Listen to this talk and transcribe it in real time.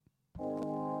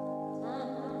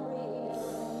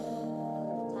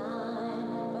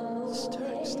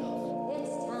stuff.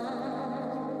 It's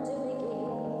time to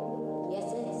begin. Yes,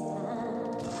 it's time.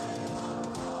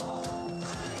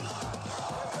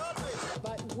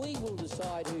 But we will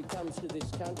decide who comes to this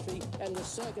country and the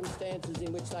circumstances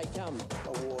in which they come.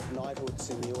 Award knighthoods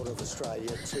in the Order of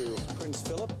Australia to Prince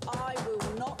Philip. I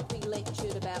will not be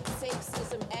lectured about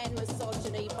sexism and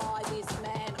misogyny by this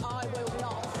man. I will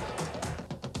not.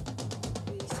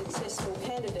 The successful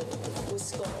candidate was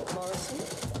Scott Morrison.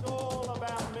 It's all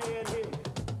about me and him.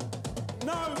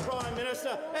 No, Prime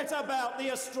Minister, it's about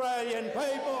the Australian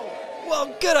people. Well,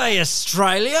 g'day,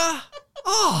 Australia.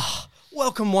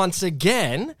 Welcome once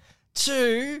again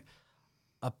to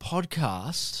a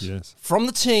podcast from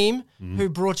the team who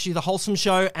brought you The Wholesome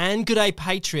Show and G'day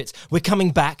Patriots. We're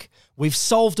coming back. We've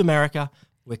solved America.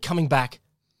 We're coming back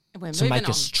to make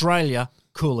Australia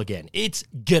cool again. It's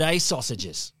G'day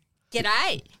Sausages.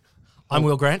 G'day. I'm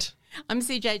Will Grant. I'm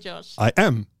CJ Josh. I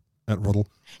am at Roddle.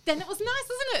 Then it was nice,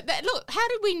 isn't it? Look, how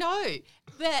did we know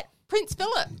that Prince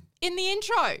Philip in the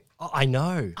intro? Oh, I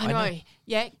know. I know.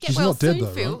 Yeah, get He's well not dead soon,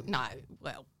 though, Phil. right? No,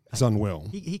 well. He's unwell.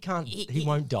 He can't. He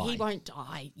won't die. He won't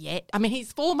die yet. I mean,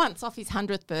 he's 4 months off his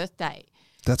 100th birthday.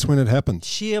 That's when it happens.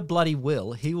 Sheer bloody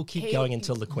will. He will keep going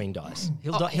until the Queen dies.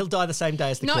 He'll die the same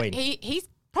day as the Queen. He's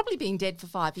probably been dead for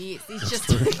 5 years. He's just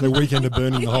The weekend of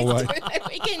burning the whole way.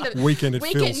 weekend at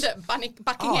Phil's.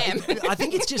 Buckingham. I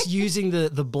think it's just using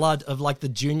the blood of like the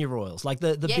junior royals, like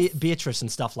the Yes. Beatrice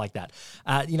and stuff like that.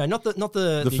 Not the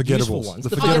forgettables. useful ones.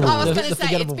 The I forgettable was royals. going to The say it's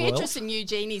forgettable Beatrice royals. and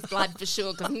Eugenie's blood for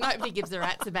sure because nobody gives a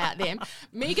rat's about them.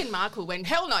 Meghan Markle went,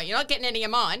 hell no, you're not getting any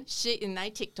of mine. And they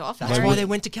ticked off. That's why they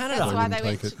went to Canada. That's why they Take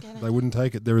went it. to Canada. They wouldn't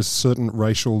take it. There is certain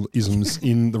racial isms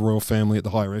in the royal family at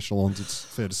the higher echelons, it's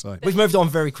fair to say. We've moved on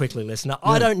very quickly, listener.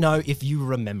 I don't know if you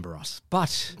remember us,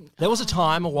 but there was a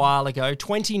time a while ago,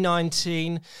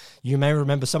 2019, you may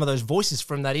remember some of those voices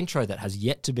from that intro that has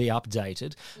yet to be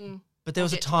updated. But there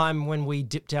was a time when we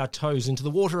dipped our toes into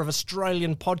the water of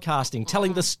Australian podcasting,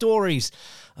 telling the stories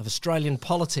of Australian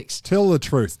politics. Tell the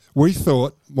truth. We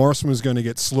thought Morrison was going to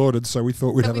get slaughtered, so we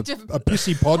thought we'd have we a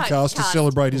pissy podcast to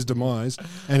celebrate his demise,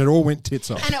 and it all went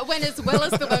tits up. And it went as well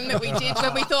as the one that we did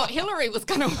when we thought Hillary was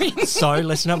going to win. So,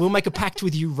 listener, we'll make a pact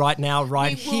with you right now,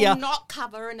 right We here. will not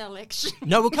cover an election.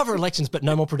 No, we'll cover elections, but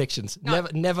no more predictions.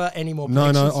 Never any more No,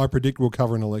 predictions. I predict we'll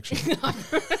cover an election.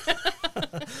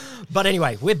 But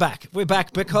anyway, we're back. We're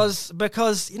back because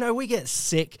we get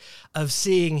sick of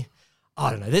seeing. I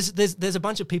don't know. There's a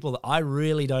bunch of people that I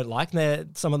really don't like.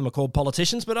 Some of them are called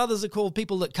politicians, but others are called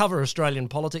people that cover Australian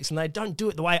politics, and they don't do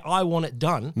it the way I want it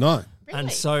done. No.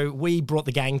 And so we brought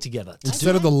the gang together.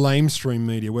 Instead of the lamestream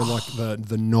media, we're like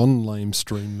the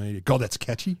non-lamestream media. God, that's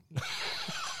catchy.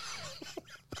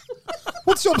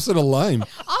 What's the opposite of lame?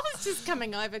 I was just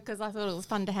coming over because I thought it was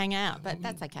fun to hang out, but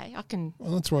that's okay. I can.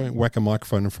 Well, that's why I whack a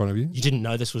microphone in front of you. You didn't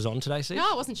know this was on today, Steve?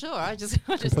 No, I wasn't sure. I just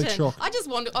Complete shock. I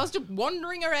was just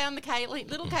wandering around the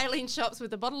little Kayleen shops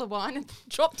with a bottle of wine and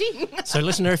dropped in. So,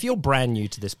 listener, if you're brand new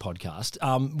to this podcast,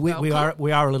 we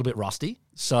are a little bit rusty.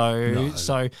 So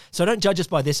don't judge us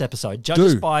by this episode. Judge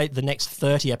us by the next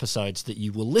 30 episodes that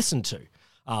you will listen to.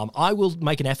 I will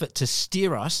make an effort to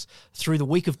steer us through the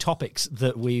week of topics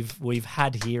that we've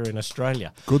had here in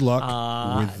Australia. Good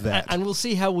luck with that. And we'll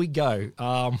see how we go.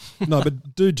 No,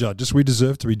 but do judge us. We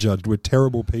deserve to be judged. We're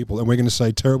terrible people, and we're going to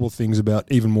say terrible things about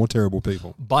even more terrible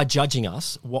people. By judging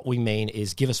us, what we mean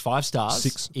is give us 5 stars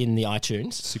 6 in the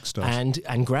iTunes. 6 stars.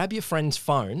 And grab your friend's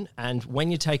phone, and when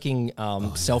you're taking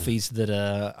selfies that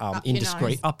are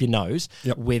indiscreet, up your nose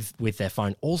with their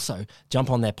phone, also jump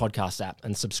on their podcast app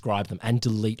and subscribe them and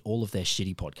delete all of their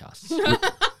shitty podcasts.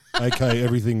 Okay,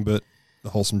 everything but The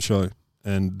Wholesome Show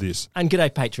and this. And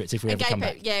G'day Patriots if we ever come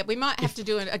back. Yeah, we might have to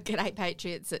do a G'day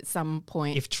Patriots at some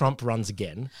point. If Trump runs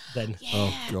again, then...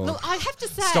 Oh, God. Look, I have to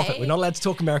say... Stop it. We're not allowed to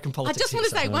talk American I politics. just want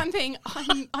to here, say so- one thing.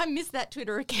 I miss that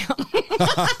Twitter account.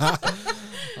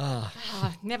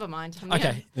 Never mind.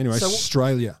 Okay. Anyway, so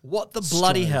Australia. what the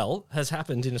bloody hell has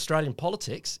happened in Australian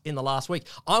politics in the last week?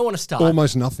 I want to start...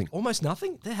 Almost nothing. Almost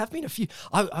nothing? There have been a few.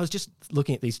 I was just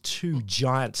looking at these 2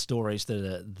 giant stories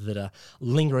that are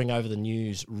lingering over the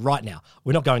news right now.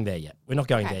 We're not going there yet.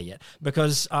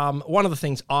 Because one of the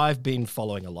things I've been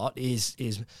following a lot is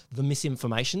the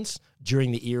misinformations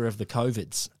during the era of the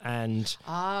COVIDs. And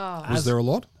Was there a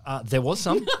lot? there was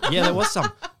some. Yeah, there was some.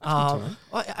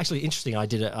 Actually, interesting. I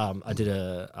did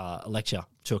a lecture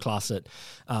to a class at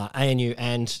ANU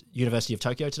and University of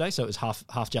Tokyo today, so it was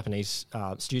half Japanese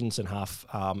students and half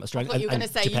Australian. I thought you were going to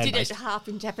say you did it half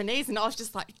in Japanese, and I was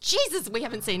just like, Jesus, we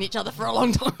haven't seen each other for a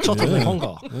long time.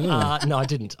 No, I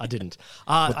didn't. I didn't.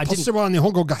 But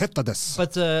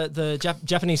the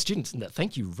Japanese students,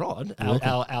 thank you, Rod,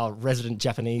 our resident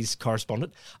Japanese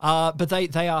correspondent, but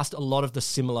they asked a lot of the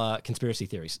similar conspiracy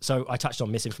theories. So I touched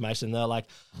on misinformation, and they're like,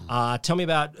 tell me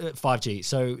about 5G.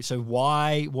 So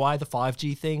why the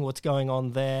 5G thing? What's going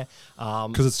on there?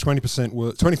 Because it's 25%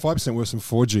 worse than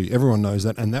 4G. Everyone knows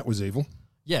that, and that was evil.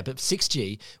 Yeah, but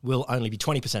 6G will only be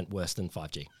 20% worse than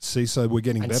 5G. See, so we're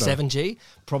getting and better. 7G,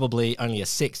 probably only a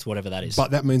sixth, whatever that is.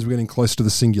 But that means we're getting close to the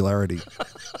singularity.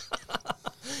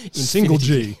 Single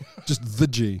G, just the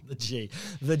G.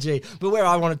 The G. But where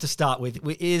I wanted to start with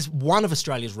is one of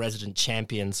Australia's resident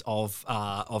champions of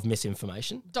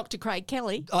misinformation. Dr. Craig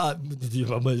Kelly. A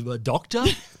doctor?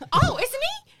 Oh, isn't he?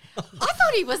 I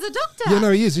thought he was a doctor. Yeah,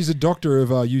 no, he is. He's a doctor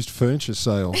of used furniture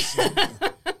sales.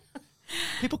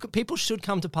 People should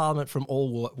come to Parliament from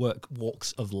all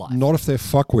walks of life. Not if they're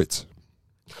fuckwits.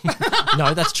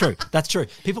 No, that's true. That's true.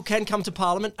 People can come to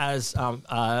Parliament as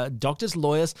doctors,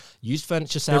 lawyers, used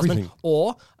furniture salesmen, Everything.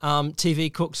 or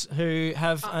TV cooks who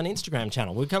have an Instagram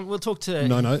channel. We'll talk to...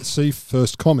 No. See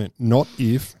first comment, not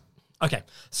if. Okay,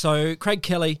 so Craig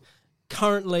Kelly,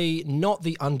 currently not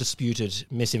the undisputed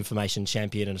misinformation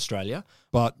champion in Australia,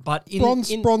 but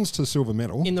bronze to silver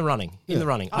medal. In the running.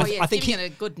 Oh, I think giving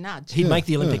it a good nudge. He'd make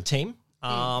the Olympic team.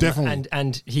 Definitely.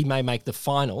 And he may make the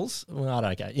finals. Well, I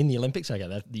don't know. In the Olympics,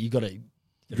 okay, you got to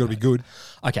be good.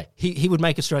 Okay, he would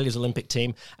make Australia's Olympic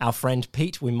team. Our friend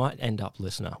Pete, we might end up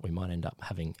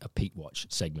having a Pete Watch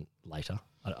segment later.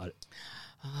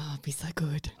 Oh, it'd be so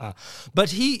good.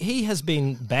 But he has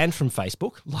been banned from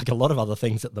Facebook, like a lot of other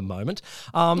things at the moment.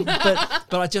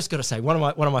 But I just got to say, one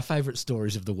of my favourite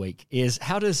stories of the week is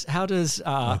how does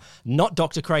not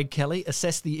Dr. Craig Kelly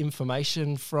assess the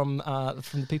information from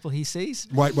the people he sees?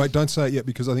 Wait, don't say it yet,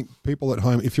 because I think people at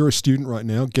home, if you're a student right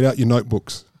now, get out your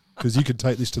notebooks, because you could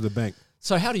take this to the bank.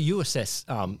 So how do you assess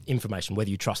information,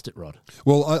 whether you trust it, Rod?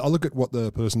 Well, I look at what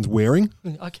the person's wearing,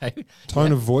 okay,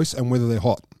 tone of voice, and whether they're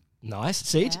hot. Nice.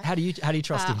 Siege, how do you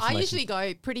trust information? I usually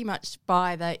go pretty much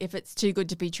by if it's too good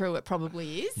to be true, it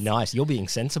probably is. Nice. You're being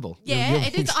sensible. Yeah,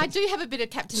 it is. I do have a bit of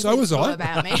Captain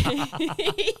about me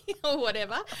or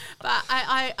whatever. But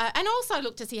I and also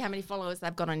look to see how many followers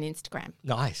they've got on Instagram.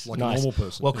 Nice. Like a normal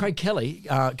person. Well, Craig Kelly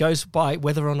goes by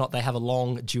whether or not they have a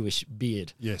long Jewish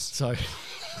beard. Yes. So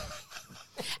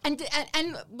and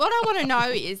what I want to know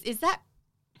is that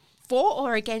for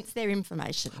or against their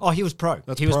information? Oh, he was pro.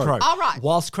 Was pro. Oh, right.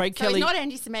 Whilst Craig Kelly... So he's not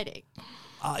anti-Semitic?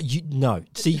 No.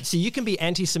 See, you can be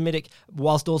anti-Semitic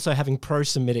whilst also having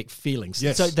pro-Semitic feelings.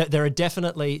 Yes. So there are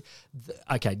definitely...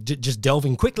 Okay, just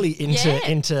delving quickly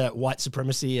into white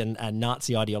supremacy and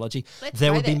Nazi ideology.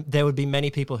 There would be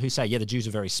many people who say, yeah, the Jews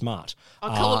are very smart.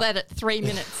 I'll call that at 3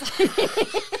 minutes.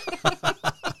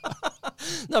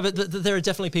 No, but there are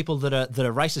definitely people that are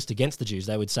racist against the Jews.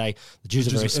 They would say the Jews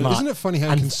are very smart. Isn't it funny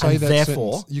how you can say that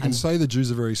therefore, sentence? You can say the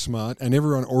Jews are very smart, and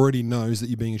everyone already knows that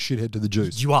you're being a shithead to the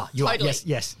Jews. You are. Totally.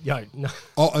 Yes. No.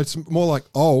 Oh, it's more like,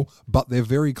 but they're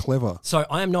very clever. So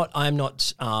I am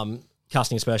not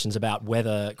casting aspersions about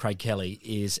whether Craig Kelly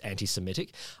is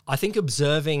anti-Semitic. I think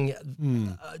observing,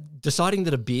 deciding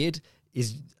that a beard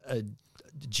is a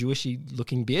Jewishy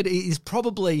looking beard is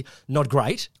probably not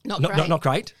great. Not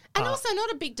great. And also not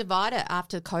a big divider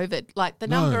after COVID. Like the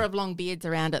number of long beards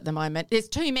around at the moment, there's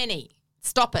too many.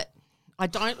 Stop it. I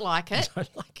don't like it.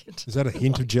 Is that a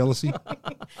hint of jealousy?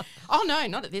 Oh, no,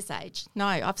 not at this age. No,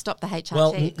 I've stopped the HRT.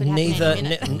 Well,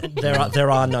 there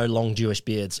are no long Jewish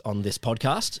beards on this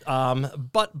podcast.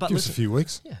 But give us a few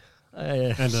weeks. Yeah.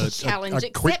 And a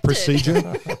quick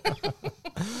procedure.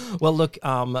 Well, look,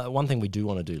 one thing we do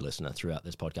want to do, listener, throughout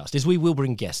this podcast is we will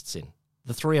bring guests in.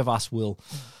 The three of us will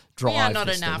drive. We are not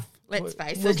this enough. Thing. Let's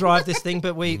face it. We'll drive this thing,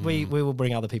 but we will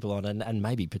bring other people on, and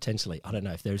maybe potentially, I don't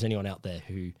know if there's anyone out there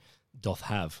who doth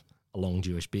have a long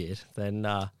Jewish beard, then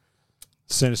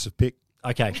send us a pic.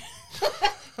 Okay.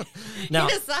 Now,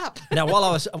 hit us up. Now, while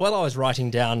I was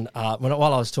writing down,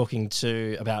 while I was talking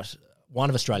about one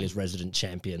of Australia's resident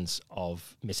champions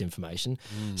of misinformation,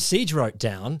 Siege wrote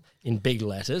down in big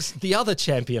letters the other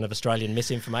champion of Australian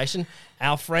misinformation,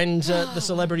 our friend, the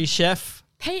celebrity chef,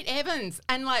 Pete Evans.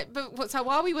 And so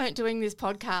while we weren't doing this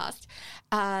podcast,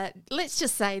 let's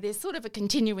just say there's sort of a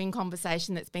continuing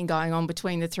conversation that's been going on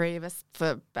between the three of us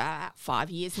for about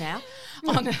 5 years now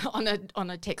on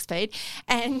a text feed.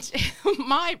 And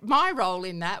my role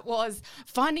in that was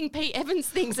finding Pete Evans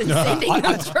things and sending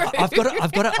them through. I've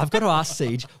got to ask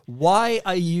Siege, why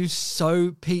are you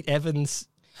so Pete Evans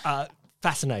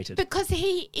fascinated. Because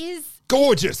he is.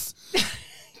 Gorgeous.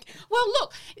 Well,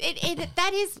 look,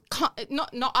 that is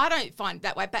not. I don't find it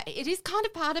that way, but it is kind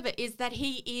of part of it. Is that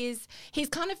he's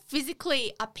kind of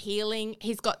physically appealing.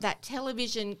 He's got that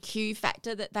television Q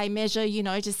factor that they measure,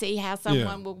 to see how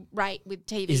someone will rate with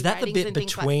TV. Is that the ratings bit and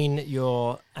things between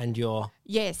your and your?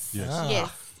 Yes.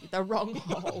 The wrong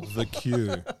hole. The Q.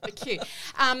 The Q.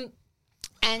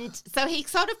 And so he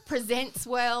sort of presents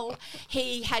well.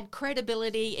 He had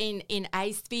credibility in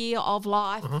a sphere of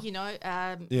life,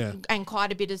 and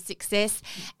quite a bit of success.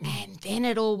 And then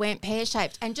it all went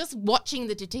pear-shaped. And just watching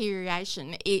the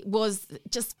deterioration, it was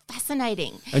just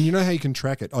fascinating. And you know how you can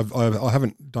track it? I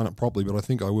haven't done it properly, but I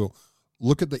think I will.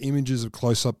 Look at the images of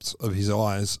close-ups of his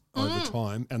eyes over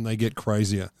time, and they get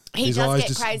crazier. His eyes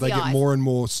get crazy. They get more and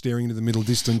more staring into the middle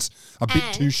distance, a bit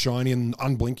too shiny and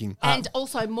unblinking. And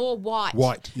also more white.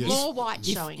 White, yes. More white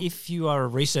showing. If you are a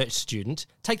research student,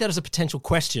 take that as a potential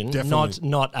question, Definitely.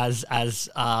 not as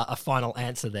a final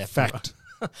answer there. Fact.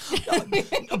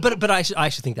 But I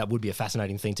actually think that would be a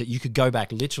fascinating thing. You could go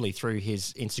back literally through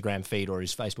his Instagram feed or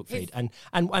his Facebook feed and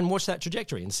watch that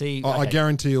trajectory and see. I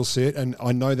guarantee you'll see it, and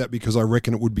I know that because I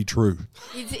reckon it would be true.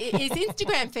 His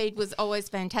Instagram feed was always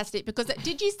fantastic because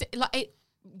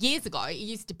years ago, it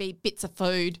used to be bits of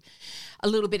food, a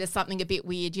little bit of something a bit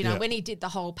weird, when he did the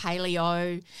whole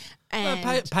paleo. And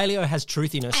paleo has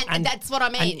truthiness. And that's what I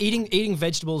mean. And eating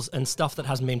vegetables and stuff that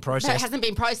hasn't been processed. That hasn't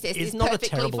been processed is not a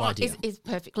terrible fine, idea. Is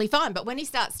perfectly fine. But when he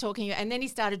starts talking, and then he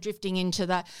started drifting into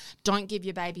the don't give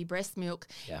your baby breast milk,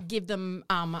 give them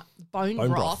bone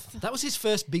broth. That was his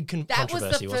first big controversy, That was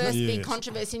the first wasn't it? big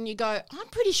controversy. And you go, I'm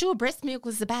pretty sure breast milk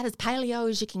was about as paleo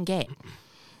as you can get.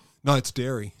 No, it's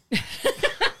dairy.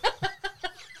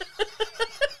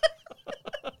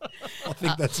 I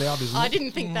think that's out, isn't it? I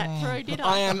didn't think that through, did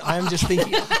I? I am just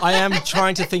thinking. I am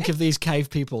trying to think of these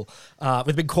cave people with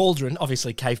a big cauldron.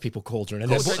 Obviously, cave people cauldron,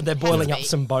 and they're boiling up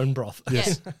some bone broth.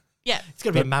 Yes. Yeah. It's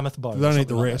going to be a mammoth bone. They don't eat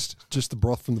the rest, just the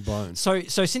broth from the bones. So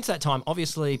since that time,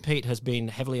 obviously, Pete has been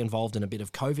heavily involved in a bit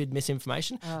of COVID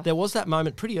misinformation. There was that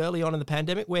moment pretty early on in the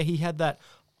pandemic where he had that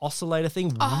oscillator thing.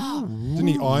 Didn't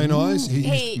he ionize?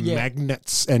 He used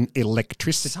magnets and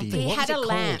electricity. He had a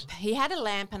lamp. He had a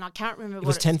lamp, and I can't remember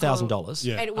what it was $10,000.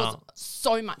 Yeah. And it was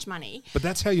so much money. But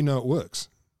that's how you know it works.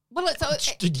 Well,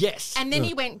 yes. And then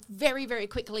he went very, very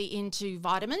quickly into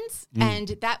vitamins, and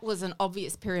that was an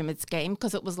obvious pyramid scheme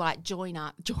because it was like, join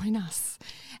us.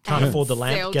 Can't afford the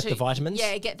lamp, get the vitamins?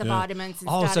 Yeah, get the vitamins.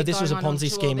 And so this was a Ponzi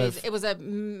scheme of... It was a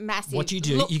massive... What you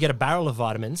do, you get a barrel of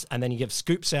vitamins, and then you give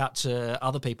scoops out to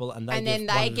other people, and they give one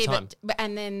at a time.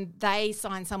 And then they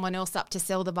sign someone else up to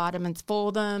sell the vitamins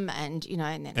for them, and,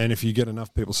 and then... And if you get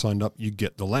enough people signed up, you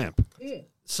get the lamp.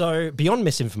 So beyond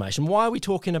misinformation, why are we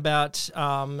talking about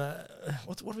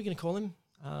what are we going to call him?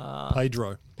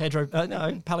 Pedro. No,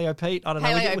 Paleo Pete. I don't know.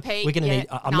 Paleo Pete. We're going to need.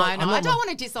 I don't want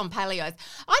to diss on paleos.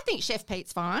 I think Chef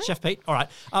Pete's fine. Chef Pete. All right.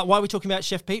 Why are we talking about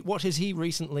Chef Pete? What has he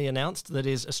recently announced that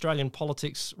is Australian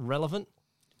politics relevant?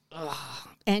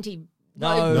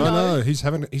 No. He's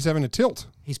having a tilt.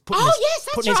 He's putting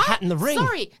his hat in the ring.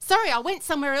 Sorry, I went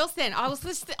somewhere else then. I was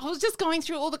just going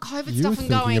through all the COVID You were stuff and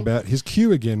going. thinking about his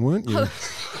Q again, weren't you? I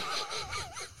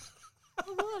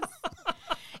was.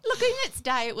 Look, in its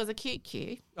day, it was a cute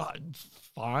Q.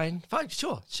 Fine,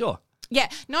 sure. Yeah,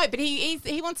 no, but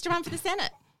he wants to run for the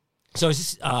Senate. So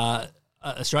is this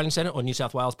Australian Senate or New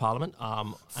South Wales Parliament?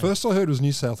 First I heard it was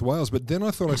New South Wales, but then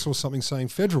I thought I saw something saying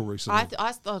federal recently.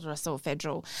 I thought I saw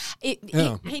federal. He'd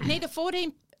need a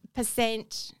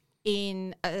 14%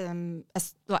 in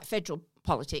like federal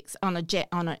politics on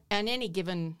any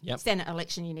given Senate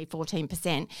election. You need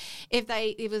 14%. If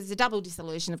it was a double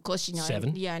dissolution, of course,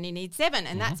 7. You only need 7,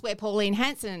 and that's where Pauline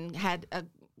Hanson had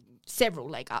several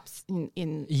leg ups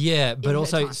in but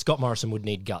also Scott Morrison would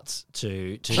need guts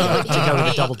to go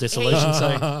with a double dissolution.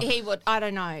 So he would. I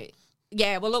don't know.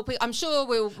 Yeah, well, look, I'm sure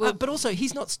we'll but also,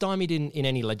 he's not stymied in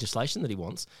any legislation that he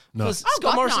wants. No. Because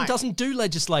Scott Morrison doesn't do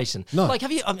legislation. No. Like,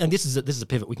 have you... and this is a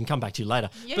pivot we can come back to later.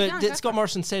 But Scott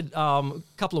Morrison said a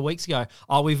couple of weeks ago,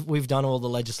 we've done all the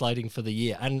legislating for the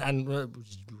year. And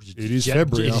it is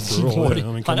February after all. Yeah.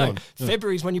 I mean, come on.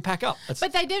 February is when you pack up.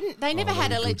 But they never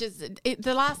had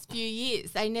the last few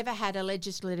years, they never had a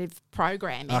legislative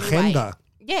program anyway. Agenda.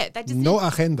 Yeah, they just no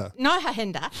agenda. No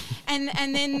agenda, and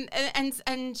then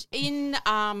in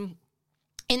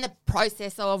the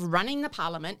process of running the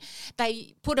parliament,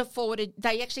 they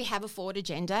they actually have a forward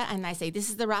agenda, and they say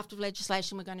this is the raft of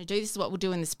legislation we're going to do. This is what we'll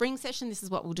do in the spring session. This is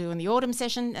what we'll do in the autumn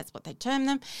session. That's what they term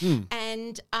them,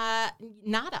 and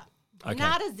nada. Okay.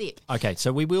 Nada zip. Okay,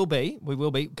 so we will be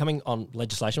coming on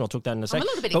legislation. I'll talk that in a I'm second. a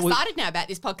little bit excited now about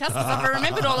this podcast because I've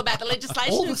remembered all about the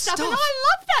legislation All the and stuff, and stuff.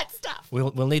 I love that stuff.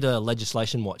 We'll need a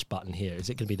legislation watch button here. Is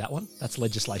it going to be that one? That's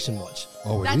legislation watch.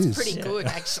 Oh, it That's is. pretty good,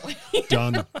 actually.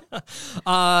 Done.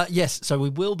 Yes, so we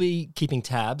will be keeping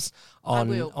tabs on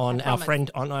will, on I our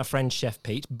promise. friend Chef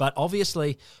Pete, but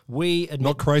obviously we admit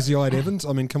Not Crazy Eyed Evans.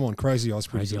 I mean, come on, Crazy Eyes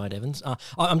pretty Crazy good. Eyed Evans.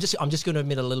 I'm just going to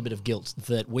admit a little bit of guilt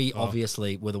that we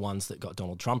obviously were the ones that got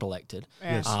Donald Trump elected.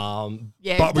 Yes.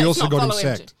 Yeah, But we let's also not got him follow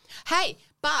sacked. Hey,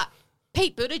 but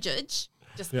Pete Buttigieg,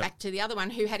 just Yeah. back to the other one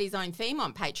who had his own theme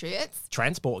on Patriots,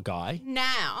 Transport guy.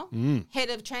 now head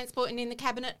of transport and in the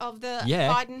cabinet of the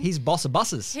Yeah, Biden. he's boss of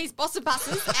buses. He's boss of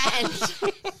buses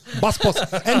and Bus,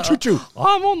 and choo choo.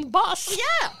 I'm on the bus.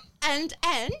 yeah, and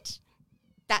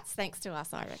that's thanks to us,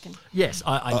 I reckon. Yes,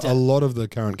 I A lot of the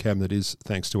current cabinet is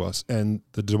thanks to us, and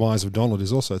the demise of Donald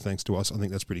is also thanks to us. I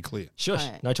think that's pretty clear. Shush.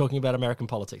 Right. No talking about American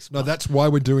politics. No, that's why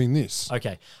we're doing this.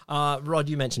 Okay. Rod,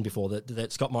 you mentioned before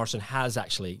that Scott Morrison has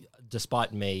actually,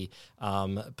 despite me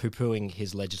poo-pooing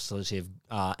his legislative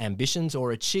ambitions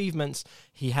or achievements,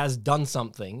 he has done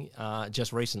something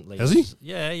just recently. Has he?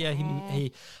 Yeah.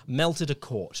 He melted a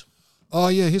court. Oh,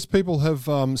 yeah, his people have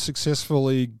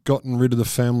successfully gotten rid of the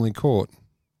family court.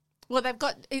 Well,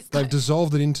 They've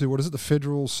dissolved it into, what is it, the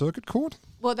Federal Circuit Court?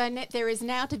 well, there is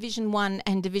now Division 1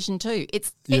 and Division 2.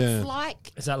 It's Yeah.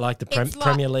 like Is that like the It's like-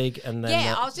 Premier League and then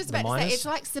yeah, the, I was just the about to say minors? it's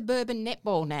like suburban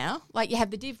netball now. Like you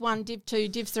have the Div 1, Div 2,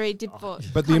 Div 3, Div 4.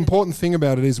 But the important thing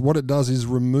about it is what it does is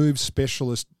remove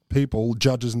specialist people,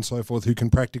 judges and so forth, who can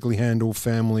practically handle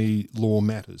family law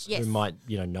matters. Yes. Who might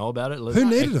know about it? Who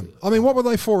needed them? I mean, what were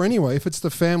they for anyway? If it's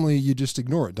the family, you just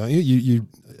ignore it, don't you? You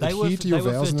They were adhere to your they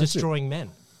were vows for and that's it. destroying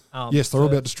men. Yes, they're all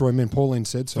for- about destroying men. Pauline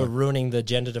said so. for ruining the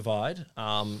gender divide,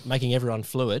 making everyone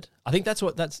fluid. I think that's. So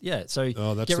Oh, that's get rid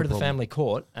the of the problem. family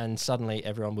court, and suddenly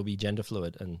everyone will be gender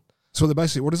fluid. And So they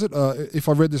basically, what is it? If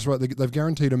I read this right, they've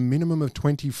guaranteed a minimum of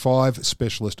 25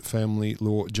 specialist family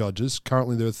law judges.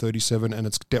 Currently there are 37 and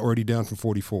it's already down from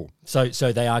 44. so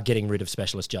they are getting rid of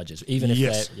specialist judges, even if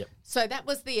Yes. they're. Yep. So that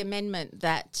was the amendment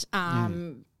that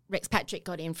Rex Patrick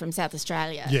got in from South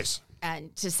Australia. Yes.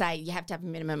 And to say you have to have a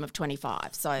minimum of 25.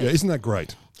 So, Yeah, isn't that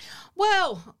great?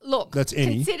 well, look, That's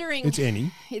any. considering It's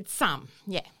any. it's some,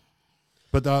 yeah.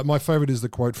 But my favourite is the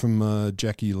quote from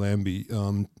Jackie Lambie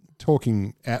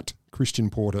talking at Christian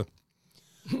Porter.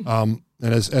 And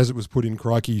as it was put in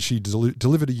Crikey, she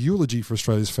delivered a eulogy for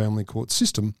Australia's family court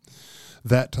system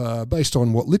that, based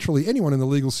on what literally anyone in the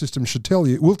legal system should tell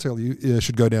you,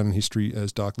 should go down in history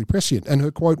as darkly prescient. And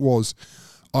her quote was,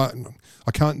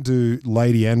 I can't do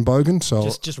Lady Anne Bogan, so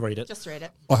Just read it. Just read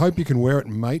it. I hope you can wear it,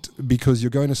 mate, because you're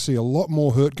going to see a lot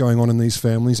more hurt going on in these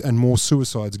families and more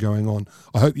suicides going on.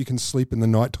 I hope you can sleep in the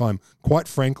night time. Quite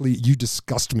frankly, you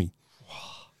disgust me.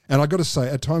 And I got to say,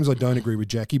 at times I don't agree with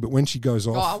Jackie, but when she goes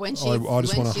off, Oh, when she's, I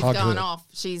just want to she's hug going her. off,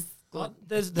 she's good.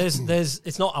 There's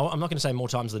it's not. I'm not going to say more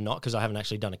times than not because I haven't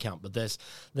actually done a count, but there's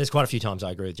quite a few times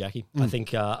I agree with Jackie. I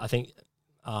think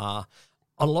on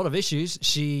a lot of issues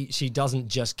she doesn't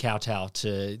just kowtow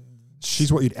to.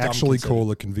 She's what you'd Dumb actually conceit. call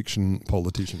a conviction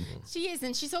politician. She is,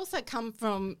 and she's also come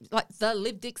from like the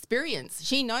lived experience.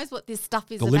 She knows what this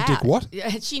stuff is The about. lived what? Yeah,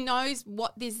 she knows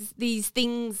what these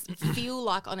things feel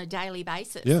like on a daily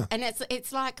basis. Yeah. And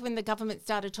it's like when the government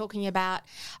started talking about,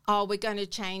 oh, we're going to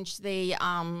change the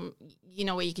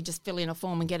where you can just fill in a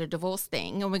form and get a divorce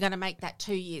thing, and we're going to make that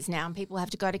 2 years now, and people have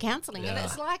to go to counselling. And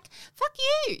it's like, fuck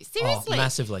you, seriously.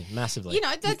 Massively. You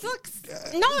know, that's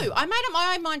like, no, I made up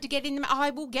my own mind to get in them. I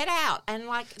will get out. And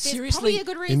like, there's Seriously, probably a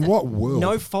good reason. In what world?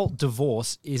 No fault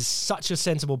divorce is such a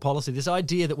sensible policy. This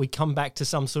idea that we come back to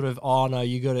some sort of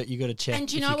you got to check. And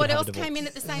do you if know can what have a else divorce. came in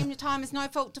at the same time as no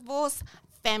fault divorce?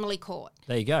 Family court.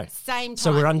 There you go. Same time.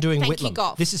 So we're undoing Thank you, Whitlam.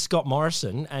 Gough. This is Scott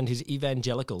Morrison and his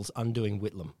evangelicals undoing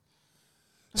Whitlam.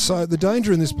 So the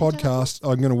danger in this podcast,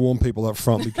 I'm going to warn people up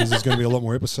front because there's going to be a lot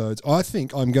more episodes. I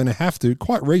think I'm going to have to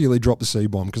quite regularly drop the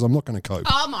C-bomb because I'm not going to cope.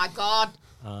 Oh my God.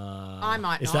 I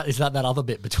might Is not. that other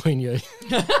bit between you?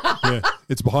 Yeah,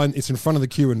 it's in front of the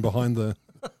Q and behind the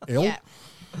L. Yeah.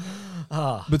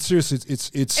 But seriously,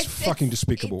 it's fucking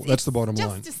despicable. It's That's the bottom just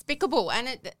line. despicable,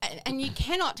 and you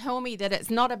cannot tell me that it's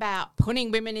not about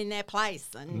putting women in their place.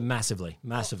 And Massively.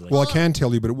 Well, I can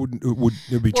tell you, but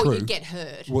it'd be well, true. you'd get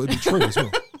hurt. Well, it'd be true as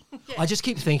well. I just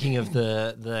keep thinking of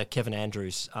the Kevin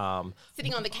Andrews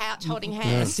Sitting on the couch holding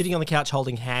hands. sitting on the couch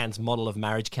holding hands model of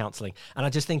marriage counselling, and I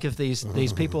just think of these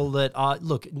people that are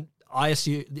I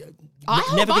assume I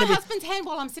hold never my going to be. husband's hand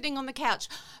while I'm sitting on the couch,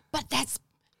 but that's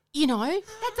You know,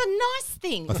 that's a nice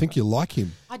thing. I think you like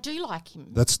him. I do like him.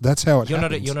 That's how it You're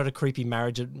happens. not a creepy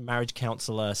marriage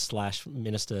counsellor /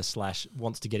 minister /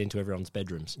 wants to get into everyone's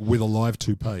bedrooms. With a live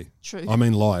toupee. True. I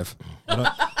mean live. I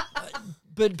don't-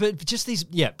 But just these,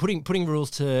 putting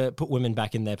rules to put women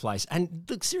back in their place. And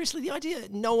look, seriously, the idea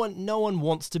no one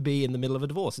wants to be in the middle of a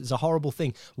divorce. It's a horrible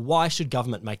thing. Why should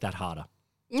government make that harder?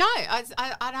 No,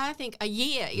 I don't think a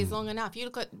year is long enough. You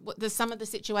look at some of the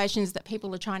situations that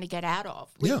people are trying to get out of.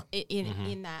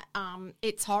 In that,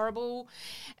 it's horrible,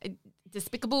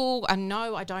 despicable. And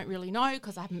no, I don't really know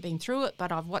because I haven't been through it,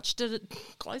 but I've watched it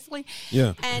closely.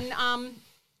 Yeah. And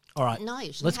All right, no,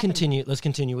 it shouldn't let's happen. continue. Let's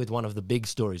continue with one of the big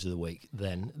stories of the week.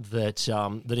 Then that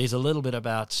is a little bit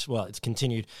about it's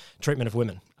continued treatment of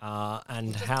women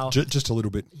and how just a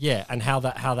little bit. yeah, and how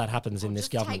that happens in this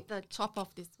Just government. take the top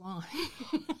off this wine.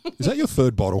 Is that your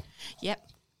third bottle? Yep.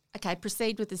 Okay,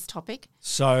 proceed with this topic.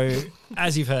 So,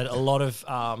 as you've heard, a lot of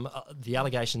the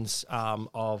allegations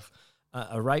of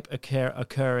a rape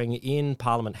occurring in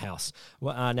Parliament House.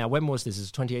 Now, when was this? Is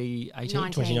it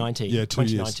 2018? 2019. Yeah, 2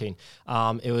 years.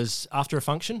 2019. It was after a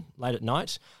function, late at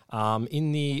night,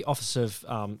 in the office of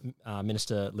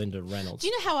Minister Linda Reynolds. Do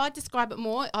you know how I'd describe it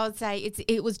more? I would say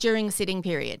it was during a sitting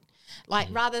period. Like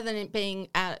rather than it being,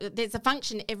 there's a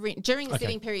function during a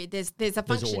sitting period. There's a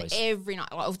function always. every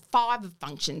night, like 5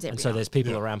 functions every And so night. there's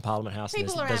people around Parliament House.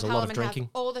 People and around there's a lot of Parliament House drinking.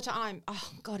 all the time. Oh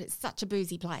God, it's such a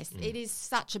boozy place. It is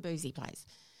such a boozy place.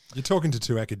 You're talking to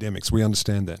two academics. We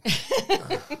understand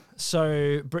that.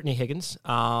 So Brittany Higgins.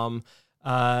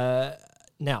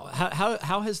 Now,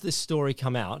 how has this story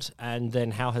come out, and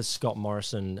then how has Scott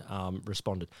Morrison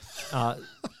responded?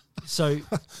 So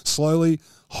Slowly,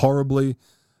 horribly.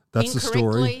 That's the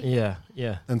story. Incorrectly.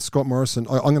 yeah. And Scott Morrison,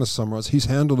 I'm going to summarise. He's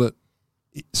handled it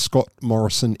Scott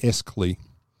Morrison-esquely.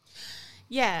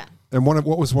 Yeah. And what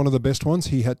was one of the best ones?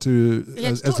 He had to, He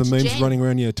had as to talk the to memes Jen. running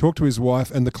around, talk to his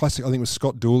wife. And the classic, I think, was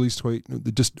Scott Dooley's tweet.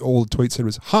 Just all the tweet said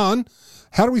was, "Han,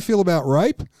 how do we feel about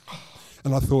rape?"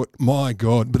 And I thought, my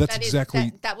God, but that's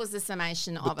exactly that was the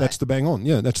summation of that's it. the bang on.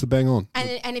 Yeah, that's the bang on.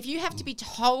 And if you have to be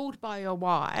told by your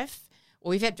wife,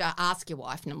 or you've had to ask your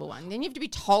wife, number one, then you have to be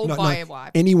told by your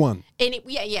wife. Anyone.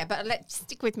 But let's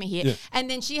stick with me here. Yeah. And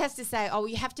then she has to say, "Oh,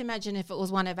 you have to imagine if it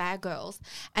was one of our girls."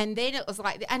 And then it was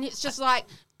like, and it's just like,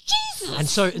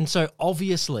 Jesus. And so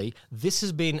obviously this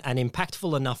has been an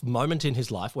impactful enough moment in his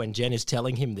life when Jen is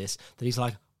telling him this that he's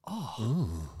like,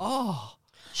 oh,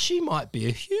 she might be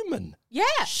a human. Yeah.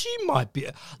 She might be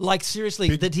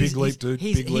seriously. Big leap, dude.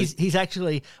 Big leap. He's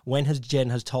actually, when Jen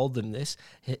has told them this,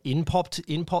 in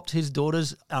popped his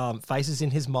daughter's faces in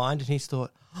his mind, and he's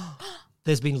thought,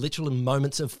 there's been literal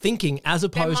moments of thinking as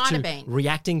opposed might to have been.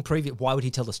 reacting previous. Why would he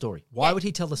tell the story? Why would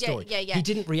he tell the Yeah, story? yeah. He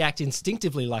didn't react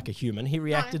instinctively like a human. He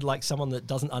reacted like someone that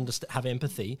doesn't have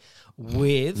empathy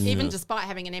with. Even despite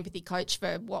having an empathy coach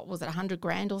for what was it,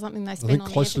 $100,000 or something they I spent think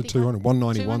on close to the empathy 200,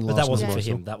 191 200? But last that wasn't number for I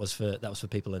saw. him. That was for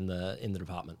people in the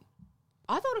department.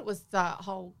 I thought it was the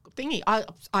whole thingy.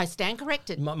 I stand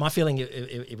corrected. My feeling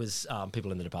it was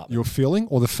people in the department. Your feeling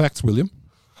or the facts, William?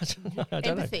 I don't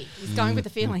know. Empathy. He's going with the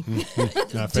feeling.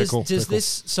 No, fair call. Does fair call.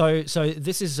 this so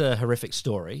this is a horrific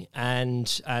story,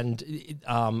 and I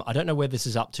don't know where this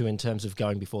is up to in terms of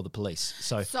going before the police.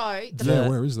 So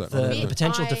where is that? I don't The know.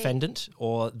 potential I- defendant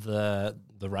or the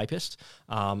rapist,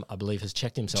 I believe, has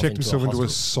checked himself Checked himself into a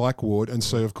hospital. psych ward, and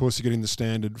so of course you're getting the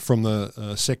standard from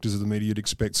the sectors of the media you'd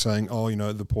expect, saying, "Oh,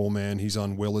 the poor man, he's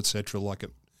unwell, etc." Like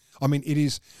it. I mean, it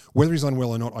is whether he's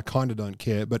unwell or not. I kind of don't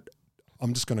care, but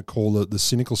I'm just going to call the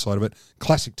cynical side of it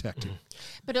classic tactic.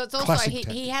 But it's also Classic he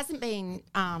tactic. hasn't been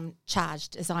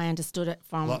charged, as I understood it,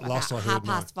 from Last I about heard,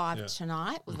 no. 5:30 Yeah.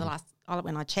 tonight was the last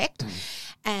when I checked,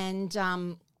 and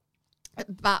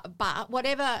but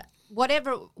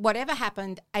whatever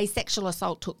happened, a sexual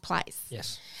assault took place.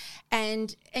 Yes.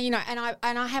 And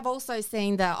I have also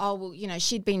seen that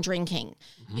she'd been drinking.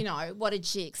 What did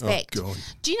she expect? God.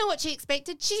 Do you know what she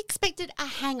expected? She expected a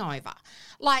hangover.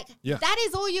 Like that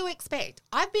is all you expect.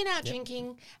 I've been out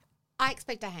drinking. I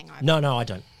expect a hangover. No, I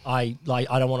don't. I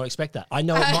don't want to expect that. I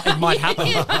know it might happen.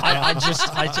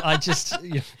 I just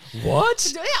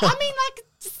what? Yeah, I mean,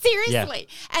 seriously.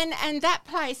 And that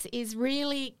place is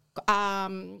really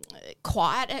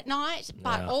quiet at night,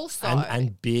 but Yeah. also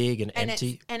and big and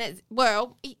empty. It's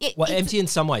Empty in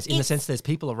some ways, in the sense there's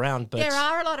people around, but there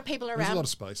are a lot of people around. There's a lot of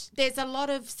space. There's a lot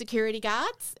of security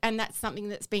guards, and that's something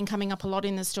that's been coming up a lot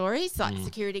in the stories. Like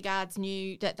security guards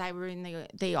knew that they were in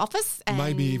the office, and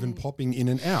Maybe even popping in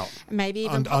and out. maybe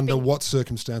even Under popping- what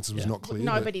circumstances was not clear.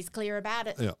 but- Nobody's clear about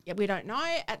it. Yeah. We don't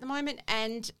know at the moment,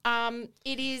 and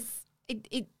it is.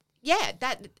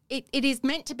 that it is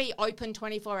meant to be open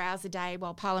 24 hours a day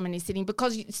while Parliament is sitting,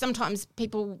 because sometimes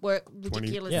people work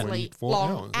ridiculously 24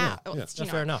 long hours, hours. yeah. you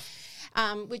know. Fair enough.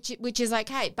 Which is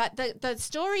okay, but the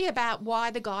story about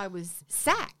why the guy was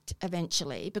sacked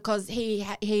eventually because he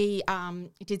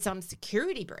did some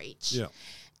security breach,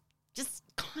 just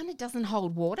kind of doesn't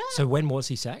hold water. So when was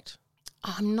he sacked?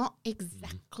 I'm not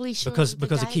exactly sure Because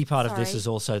a key date, part of this sorry. is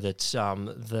also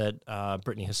that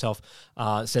Brittany herself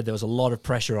said there was a lot of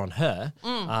pressure on her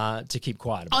to keep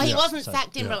quiet about it. He wasn't So-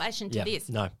 sacked in relation to Yeah, this.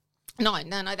 no. No,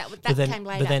 that came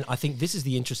later. But then I think this is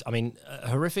the interest. I mean, a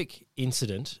horrific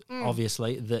incident,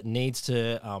 obviously, that needs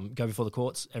to go before the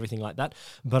courts, everything like that.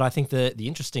 But I think the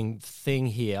interesting thing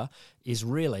here is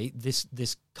really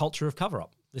this culture of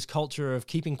cover-up, this culture of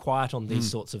keeping quiet on these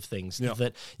sorts of things.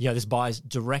 That this buys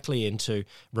directly into,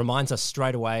 reminds us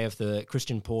straight away of the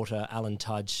Christian Porter, Alan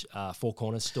Tudge Four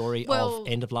Corners story of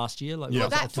end of last year. Well,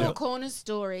 that Four Corners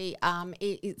story,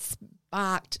 it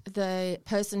sparked the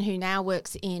person who now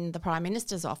works in the Prime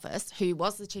Minister's office, who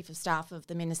was the chief of staff of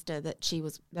the minister that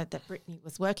that Brittany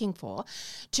was working for,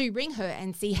 to ring her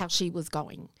and see how she was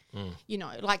going. You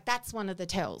know, like that's one of the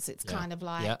tells. It's kind of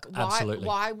like,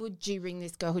 why would you ring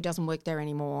this girl who doesn't work there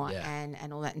anymore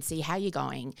and all that, and see how you're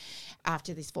going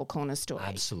after this Four Corners story?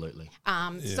 Absolutely.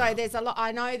 So there's a lot.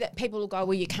 I know that people will go,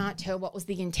 well, you can't tell what was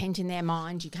the intent in their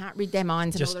mind. You can't read their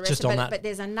minds and all the rest of it. But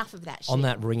there's enough of that shit. On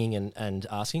that ringing and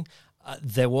asking,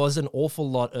 there was an awful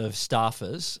lot of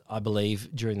staffers, I believe,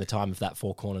 during the time of that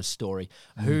Four Corners story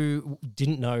who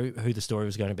didn't know who the story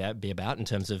was going to be about in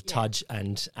terms of Tudge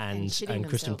and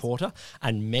Christian Porter,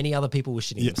 and many other people were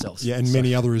shitting themselves. Yeah, and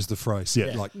many other is the phrase.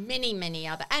 Yeah, like many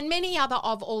other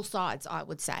of all sides, I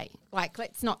would say. Like,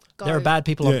 let's not go. There are bad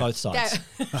people on both sides.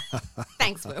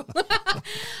 Thanks, Will.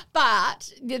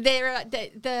 But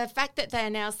the fact that they're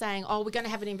now saying, oh, we're going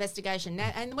to have an investigation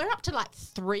now, and we're up to like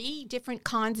 3 different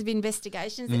kinds of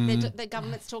investigations that the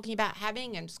government's talking about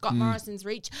having, and Scott Morrison's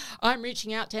I'm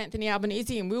reaching out to Anthony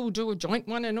Albanese and we'll do a joint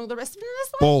one and all the rest of it.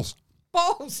 It's like,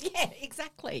 balls, yeah,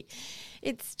 exactly.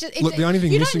 It's just look. The only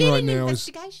thing missing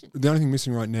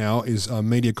right now is is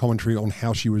media commentary on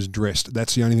how she was dressed.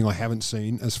 That's the only thing I haven't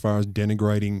seen as far as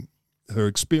denigrating her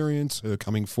experience, her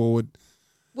coming forward.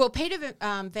 Well, Peter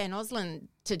Van Osland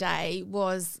today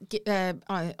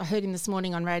I heard him this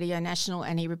morning on Radio National,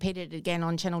 and he repeated it again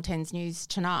on Channel 10's News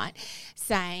Tonight,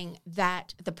 saying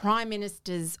that the Prime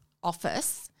Minister's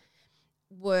office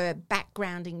were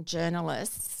backgrounding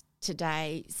journalists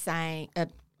today, saying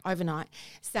overnight,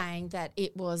 saying that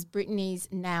it was Brittany's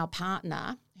now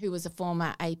partner, who was a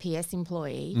former APS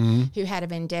employee, who had a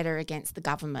vendetta against the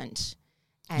government.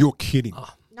 And You're kidding.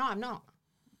 No, I'm not.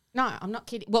 No, I'm not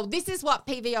kidding. Well, this is what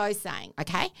PVO is saying,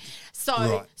 okay?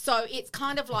 So it's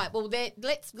kind of like, well,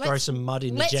 let's throw some mud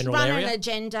in the general area. Let's run an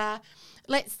agenda.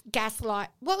 Let's gaslight.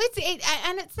 Well, it's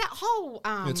that whole.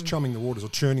 It's chumming the waters or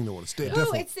churning the waters.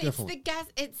 Definitely.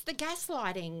 It's the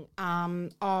gaslighting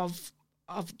of.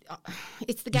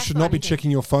 It's the gaslighting. You should not be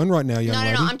checking your phone right now, young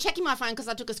lady. No, I'm checking my phone because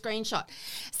I took a screenshot.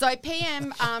 So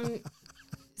PM.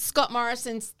 Scott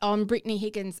Morrison on Brittany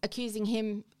Higgins accusing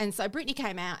him, and so Brittany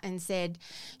came out and said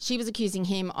she was accusing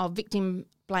him of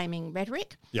victim-blaming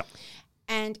rhetoric. Yeah.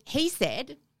 And he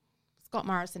said, Scott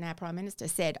Morrison, our Prime Minister,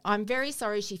 said, I'm very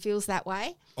sorry she feels that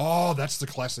way. Oh, that's the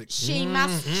classic. She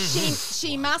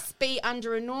must be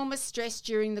under enormous stress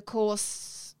during the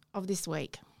course of this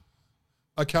week.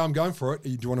 Okay, I'm going for it. Do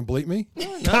you want to bleep me?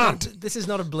 No, Can't. This is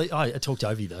not a bleep. Oh, I talked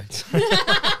over you, though.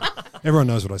 Everyone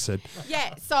knows what I said.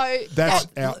 Yeah, so... That's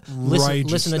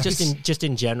outrageous. Listener, just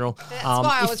in general. That's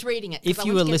why I was reading it. If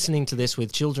you were listening to this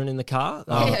with children in the car,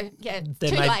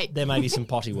 there may be some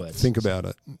potty words. Think about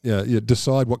it. Yeah,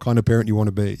 decide what kind of parent you want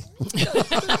to be.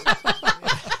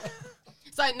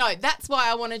 So, no, that's why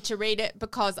I wanted to read it,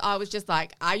 because I was just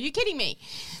like, are you kidding me?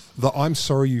 The I'm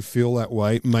sorry you feel that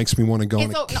way makes me want to go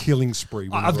on a killing spree.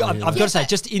 I've got to say,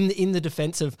 just in the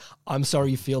defense of I'm sorry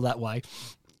you feel that way,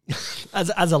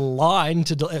 as a line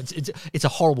to it's a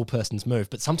horrible person's move,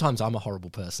 but sometimes I'm a horrible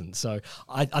person, so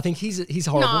I think he's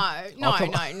horrible. No.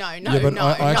 Yeah, but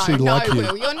I actually like you.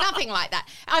 Will, you're nothing like that.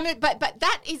 I mean, but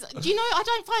that is. Do you know? I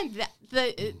don't find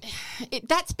that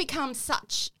that's become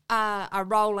such a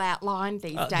rollout line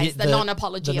these days. The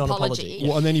non-apology apology.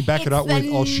 Well, and then you back it up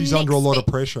with, she's under a lot of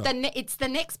pressure. It's the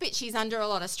next bit. She's under a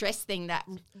lot of stress thing. That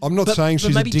I'm not saying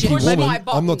she's a dicky woman.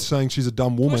 I'm not saying she's a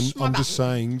dumb woman. I'm just button.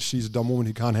 saying she's a dumb woman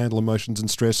who can't handle emotions and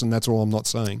stress, and that's all I'm not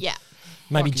saying. Yeah.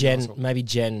 Maybe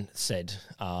Jen said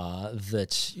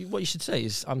that what you should say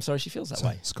is, I'm sorry she feels that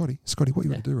way. Scotty, what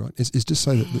you want to do, right, is just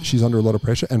say that she's under a lot of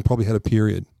pressure and probably had a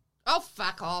period. Oh,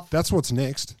 fuck off. That's what's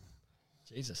next.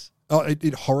 Jesus. Oh,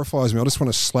 it horrifies me. I just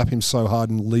want to slap him so hard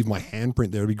and leave my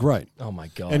handprint there. It'd be great. Oh, my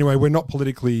God. Anyway, we're not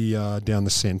politically down the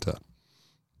centre.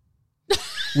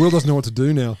 Will doesn't know what to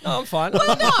do now. No, I'm fine.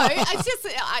 Well, no, it's just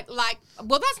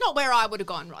well, that's not where I would have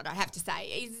gone, Rod. I have to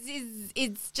say,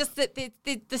 it's just that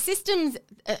the systems.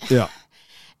 Yeah.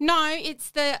 No, it's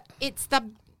the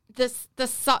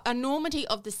enormity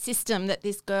of the system that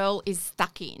this girl is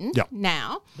stuck in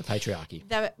now. The patriarchy.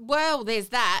 Well, there's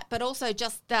that, but also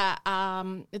just the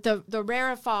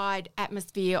rarefied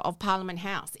atmosphere of Parliament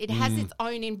House. It has its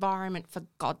own environment, for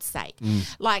God's sake.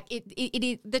 Like it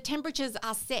is, the temperatures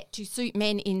are set to suit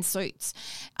men in suits.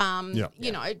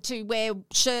 You know, to wear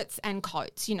shirts and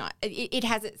coats. You know, it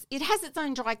has its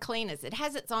own dry cleaners. It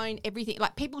has its own everything.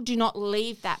 Like people do not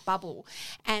leave that bubble,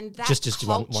 and that just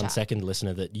culture, 1 second,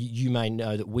 listener, that you may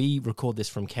know that we record this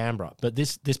from Canberra, but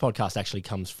this podcast actually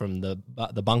comes from the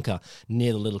bunker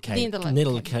near the little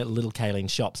Kayleen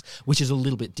shops, which is a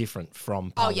little bit different from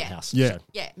Parliament House. Yeah.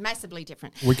 Yeah, massively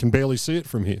different. We can barely see it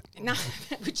from here. No,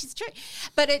 which is true,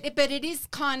 but it is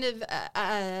kind of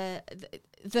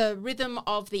the rhythm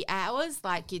of the hours.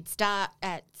 Like you'd start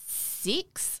at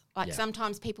 6. Like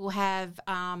sometimes people have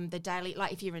the daily.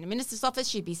 Like if you're in a minister's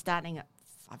office, you'd be starting at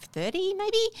 5:30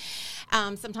 maybe.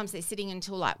 Sometimes they're sitting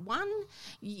until like 1.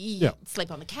 You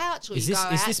sleep on the couch, or Is you this go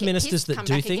is out, this get ministers pissed, that come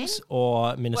do back things, again.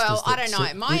 or ministers? Well, that I don't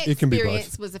know. My It can be both.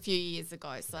 experience was a few years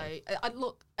ago. So,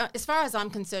 look, as far as I'm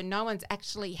concerned, no one's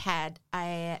actually had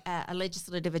a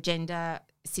legislative agenda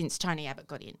since Tony Abbott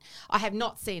got in. I have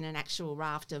not seen an actual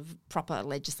raft of proper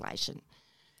legislation.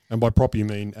 And by proper, you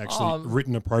mean actually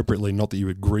written appropriately, not that you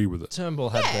agree with it. Turnbull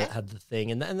had the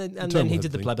thing, and then he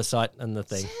did the plebiscite and the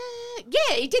thing.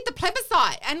 Yeah, he did the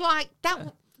plebiscite, and like that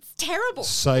was terrible.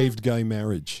 Saved gay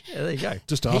marriage. Yeah, there you go.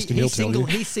 Just ask him, he'll tell you.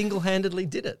 He single-handedly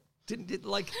did it. Didn't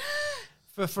like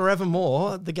for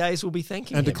forevermore, the gays will be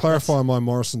thanking him. And to clarify my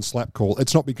Morrison slap call,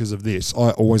 it's not because of this.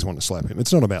 I always want to slap him.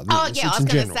 It's not about this. Oh, yeah, it's I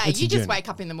was going to say, It's you in just general. wake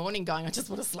up in the morning going, I just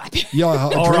want to slap him. Yeah, I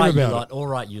dream about it. All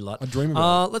right, you lot. I dream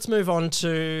about it. Let's move on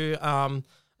to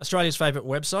Australia's favourite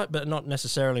website, but not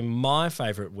necessarily my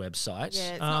favourite website.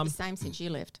 Yeah, it's not the same since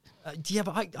you left. Yeah,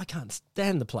 but I can't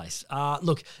stand the place.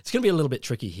 Look, it's going to be a little bit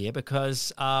tricky here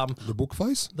because... the book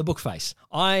face? The book face.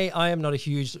 I am not a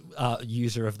huge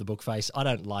user of the book face. I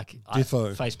don't like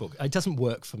Facebook. It doesn't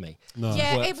work for me. No.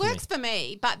 Yeah, it works for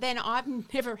me, but then I've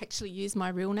never actually used my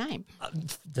real name.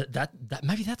 That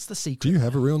maybe that's the secret. Do you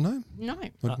have a real name? No.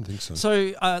 I didn't think so.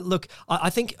 So, look,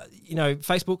 I think,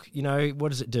 Facebook, what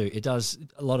does it do? It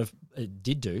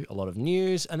did do a lot of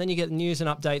news, and then you get news and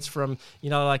updates from,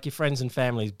 like your friends and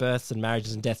families, births and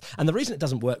marriages and deaths. And the reason it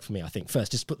doesn't work for me, I think,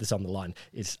 first, just put this on the line,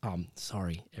 is,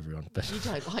 sorry, everyone. But You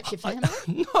don't like your family?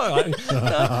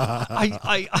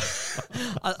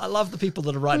 I love the people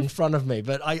that are right in front of me,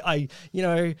 but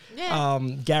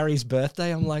Gary's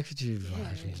birthday, I'm like, I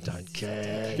don't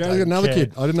care. Gary's got another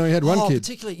kid. I didn't know he had one kid.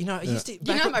 Particularly, I used to...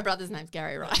 my brother's name's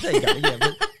Gary, right? There you go,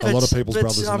 yeah. A lot of people's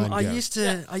brothers are named I Gary.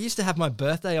 used to have my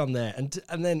birthday on there,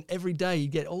 and then every day you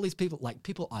get all these people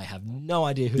I have no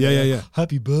idea who. Yeah.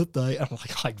 Happy birthday! And I'm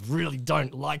like, I really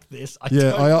don't like this.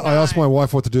 I asked my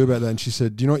wife what to do about that, and she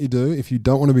said, "Do you know what you do? If you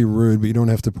don't want to be rude, but you don't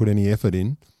have to put any effort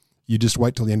in, you just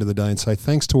wait till the end of the day and say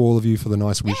thanks to all of you for the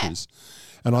nice wishes."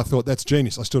 And I thought, that's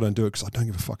genius. I still don't do it because I don't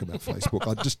give a fuck about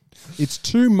Facebook. It's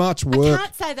too much work. I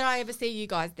can't say that I ever see you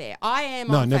guys there. I am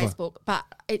No, on never. Facebook, but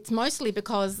it's mostly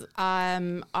because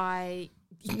I,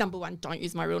 number one, don't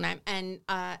use my real name. And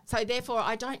so therefore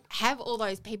I don't have all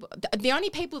those people. The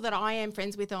only people that I am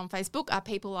friends with on Facebook are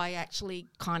people I actually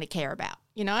kind of care about,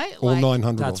 All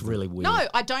 900 That's of them. really weird. No,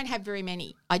 I don't have very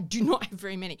many. I do not have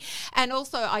very many. And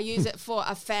also I use it for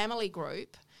a family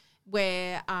group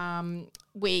where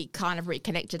we kind of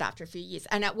reconnected after a few years,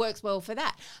 and it works well for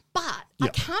that. But I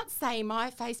can't say my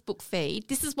Facebook feed,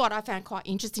 this is what I found quite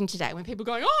interesting today, when people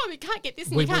are going, we can't get this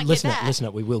and you can't get that. Listen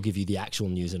up, we will give you the actual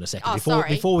news in a second. Oh, sorry.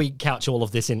 Before we couch all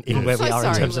of this in where so we are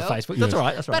in sorry, terms of Will. Facebook. That's all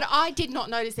right. But I did not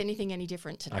notice anything any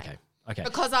different today. Okay.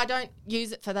 Because I don't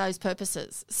use it for those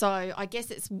purposes. So I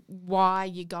guess it's why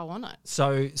you go on it.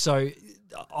 So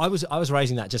I was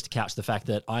raising that just to couch the fact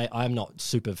that I'm not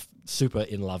super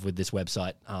in love with this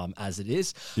website as it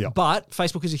is. Yeah. But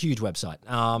Facebook is a huge website.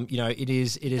 It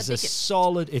is a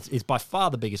solid. It's by far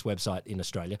the biggest website in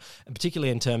Australia, and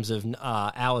particularly in terms of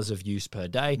hours of use per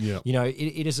day. Yeah.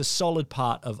 It is a solid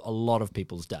part of a lot of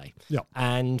people's day. Yeah.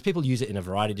 And people use it in a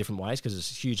variety of different ways because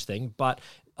it's a huge thing. But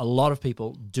a lot of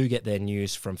people do get their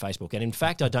news from Facebook. And in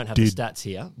fact, I don't have the stats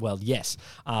here. Well, yes,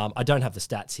 I don't have the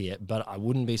stats here, but I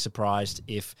wouldn't be surprised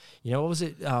if, what was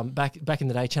it, back in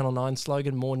the day, Channel 9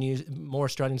 slogan, more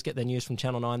Australians get their news from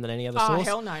Channel 9 than any other source? Oh,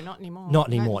 hell no, not anymore. Not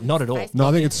anymore, not at all. Facebook. No,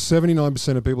 I think it's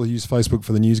 79% of people who use Facebook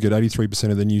for the news get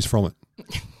 83% of their news from it.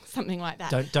 Something like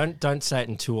that. Don't say it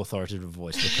in too authoritative a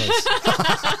voice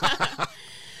because...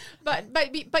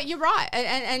 But you're right,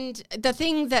 and the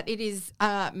thing that it is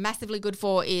massively good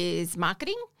for is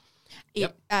marketing.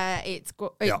 And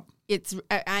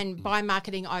by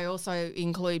marketing, I also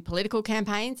include political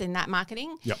campaigns in that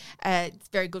marketing. Yep. It's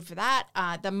very good for that.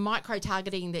 The micro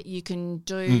targeting that you can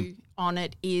do on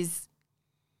it is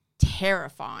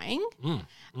terrifying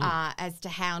as to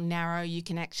how narrow you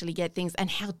can actually get things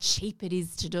and how cheap it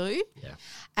is to do. Yeah.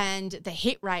 And the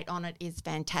hit rate on it is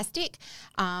fantastic.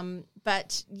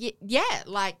 But do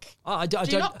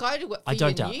not go to it for your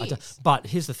news. I don't. But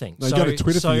here's the thing. No, you go to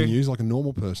Twitter for your news like a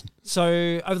normal person.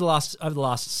 So over the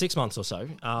last 6 months or so,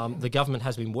 the government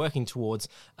has been working towards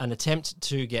an attempt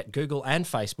to get Google and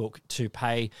Facebook to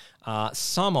pay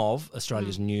some of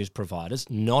Australia's news providers,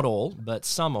 not all, but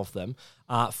some of them,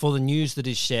 for the news that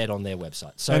is shared on their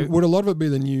website. So and would a lot of it be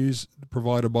the news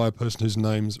provided by a person whose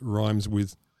name rhymes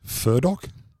with Furdoch?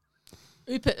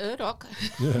 Rupert Murdoch.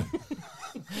 Yeah.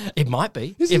 It might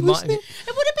be. Is he listening?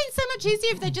 It would have been so much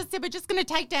easier if they just said, we're just going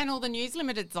to take down all the news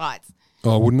limited sites.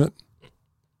 Oh, wouldn't it?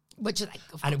 Which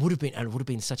and it would have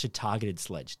been such a targeted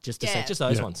sledge just to say just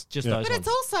those ones, those ones. But it's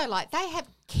also like they have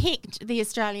kicked the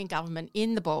Australian government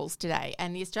in the balls today,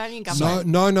 and the Australian government.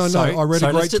 No. I read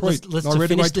a great tweet. I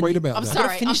read a great tweet about I'm that.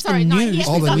 sorry. Finish I'm sorry. the No, news. he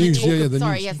hasn't done the news. news. Yeah, the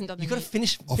Sorry, news. he hasn't done the You've news. got to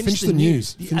finish. Finish the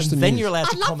news. And then you're allowed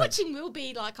to I love comment. watching Will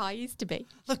be like I used to be.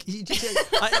 Look,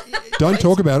 Don't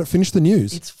talk about it. Finish the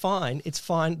news. It's fine. It's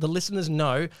fine. The listeners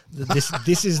know that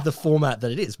this is the format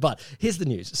that it is. But here's the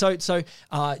news. So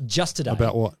just today.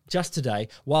 About what? Just today,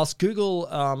 whilst Google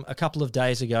a couple of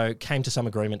days ago came to some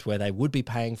agreement where they would be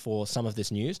paying for some of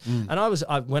this news, and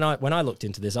when I looked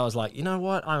into this, I was like, you know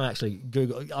what? I'm on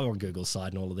Google's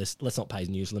side and all of this. Let's not pay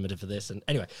News Limited for this. And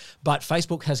anyway, but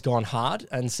Facebook has gone hard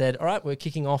and said, all right, we're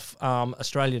kicking off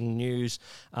Australian news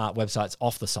websites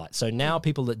off the site. So now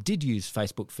people that did use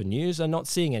Facebook for news are not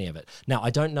seeing any of it. Now, I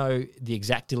don't know the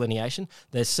exact delineation.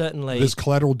 There's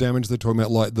collateral damage they're talking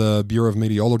about, like the Bureau of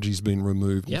Meteorology's been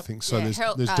removed. Yep. And things. So there's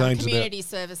health, dangers community about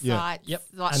service sites. Yep.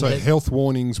 Like so health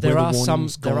warnings, there weather are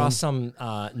warnings. there are some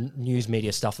news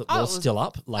media stuff that was still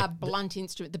up. Like a blunt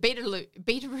instrument. The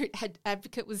Beetroot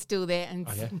Advocate was still there, and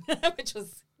which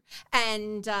was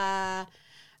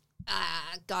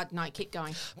God, no, keep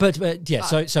going. But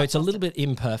so it's a little bit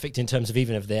imperfect in terms of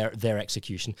even of their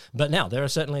execution. But now there are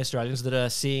certainly Australians that are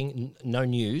seeing no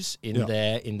news in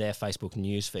their Facebook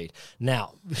news feed.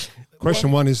 Now,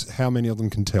 question one is how many of them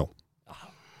can tell?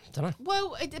 Don't know.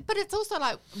 Well, but it's also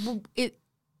like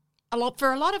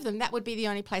for a lot of them, that would be the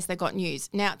only place they got news.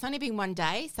 Now, it's only been 1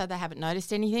 day, so they haven't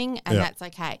noticed anything, and that's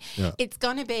okay. Yeah. It's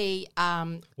going to be...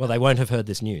 well, they won't have heard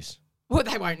this news. Well,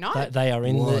 they won't know. They are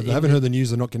in they haven't heard the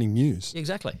news, they're not getting news.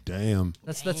 Exactly. Damn.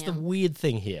 That's the weird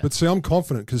thing here. But see, I'm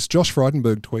confident because Josh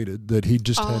Frydenberg tweeted that he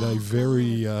just had a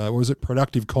very,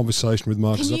 productive conversation with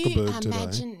Mark Zuckerberg today.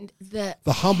 Imagine the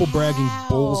humble bragging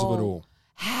balls of it all.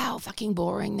 How fucking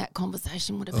boring that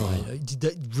conversation would have been.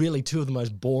 Really, two of the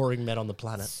most boring men on the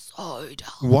planet. So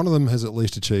dull. One of them has at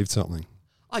least achieved something.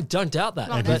 I don't doubt that.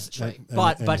 No, that's true.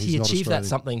 But he achieved that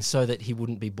something so that he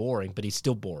wouldn't be boring, but he's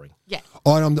still boring. Yeah.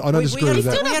 I don't disagree with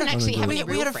that. Still doesn't actually have any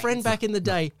We had a friend friends. back in the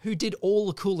day who did all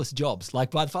the coolest jobs, like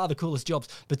by far the coolest jobs.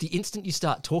 But the instant you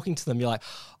start talking to them, you're like,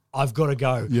 I've got to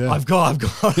go. Yeah. I've got to go.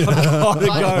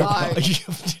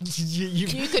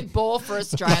 You could bore for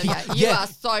Australia. You are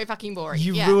so fucking boring.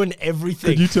 You ruin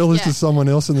everything. Could you tell this to someone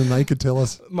else and then they could tell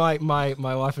us? My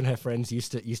wife and her friends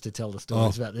used to tell the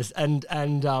stories about this, and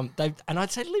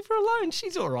I'd say, leave her alone.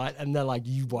 She's all right. And they're like,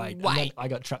 you wait. And then I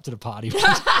got trapped at a party.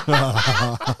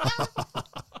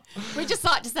 We just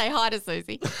like to say hi to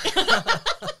Susie.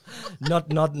 not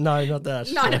that. No, I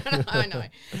know.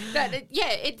 But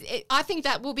I think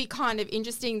that will be kind of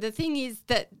interesting. The thing is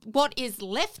that what is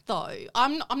left, though,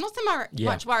 I'm not so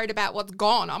much worried about what's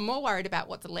gone. I'm more worried about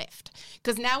what's left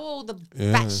because now all the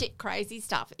batshit crazy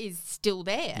stuff is still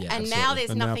there, and now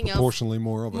there's nothing else. Proportionally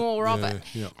more of it.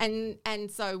 Yeah. And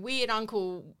so weird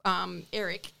Uncle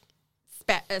Eric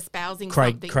espousing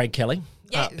something. Craig Kelly.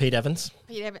 Yeah. Pete Evans.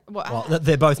 Well,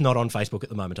 they're both not on Facebook at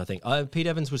the moment, I think. Pete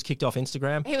Evans was kicked off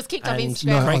Instagram. He was kicked off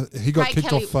Instagram. No, he got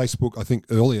kicked off Facebook, I think,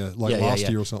 earlier, last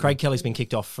year or something. Craig Kelly's been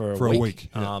kicked off for a week.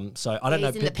 So I don't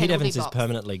know. Pete Evans is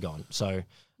permanently gone. So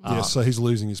so he's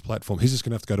losing his platform. He's just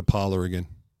going to have to go to Parler again.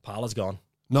 Parler's gone.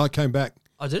 No, it came back.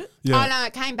 Oh, did it? Yeah. Oh, no,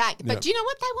 it came back. But Yeah. do you know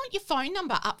what? They want your phone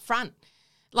number up front.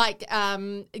 Like,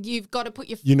 you've got to put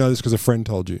your... You know this because a friend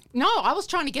told you. No, I was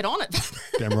trying to get on it.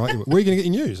 Damn right. Where are you going to get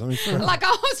your news? I mean, fair enough. Like, I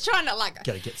was trying to, like...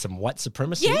 Got to get some white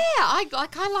supremacy. Yeah, I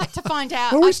like to find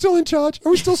out. Are we still in charge?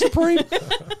 Are we still supreme?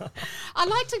 I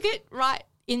like to get right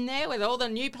in there with all the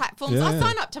new platforms. Yeah. I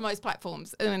sign up to most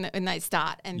platforms when they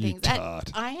start and You things.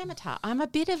 tart. And I am a tart. I'm a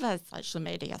bit of a social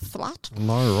media slut.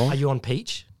 No, Are right? you on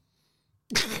Peach?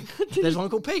 There's one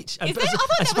called Peach. Is there? I thought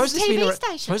that was a it's been TV ar-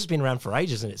 station. suppose it's been around for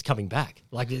ages and it's coming back.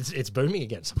 Like it's booming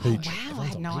again. So, Peach. Wow, I everyone's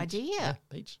had on no Peach. idea. Yeah,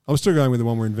 Peach. I'm still going with the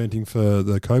one we're inventing for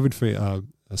the COVID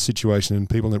situation and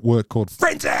people at work called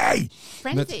Frenzy. And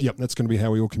Frenzy. That's going to be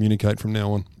how we all communicate from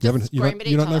now on. Just You scream at don't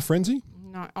each know other. Frenzy?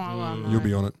 No, oh, You'll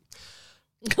be on it.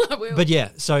 I will. But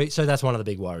yeah, so that's one of the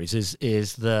big worries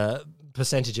is the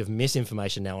percentage of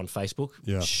misinformation now on Facebook.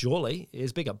 Yeah. Surely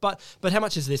is bigger. But how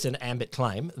much is this an ambit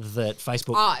claim that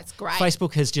Facebook? Oh, it's great.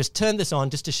 Facebook has just turned this on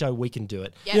just to show we can do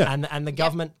it. Yep. Yeah. And the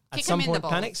government at Kick some 'em in the point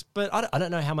balls. panics. But I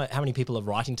don't know how many people are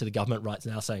writing to the government right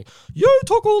now saying you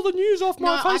took all the news off no,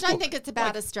 my Facebook. I don't think it's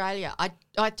about Australia.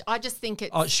 I just think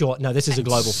it's... Oh, sure. No, this is a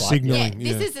global fight. Signalling.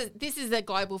 Yeah, this is a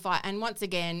global fight, and once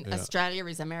again, Australia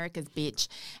is America's bitch,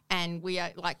 and we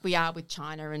are with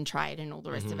China and trade and all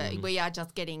the rest of it. We are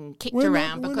just getting kicked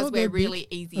around because we're really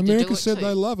easy to do it America said to.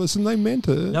 they love us and they meant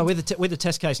it. No, we're the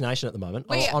test case nation at the moment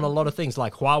We- on a lot of things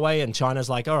like Huawei, and China's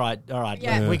like, all right,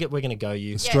 Yeah. we're going to go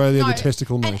you. Australia, Yeah, the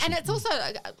testicle nation. and it's also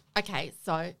okay.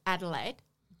 So Adelaide,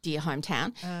 dear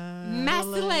hometown,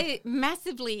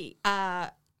 massively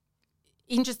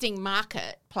interesting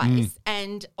marketplace,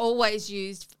 and always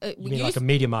used. You mean like a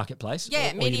media marketplace?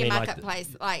 Yeah, Or you media mean like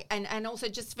marketplace, and also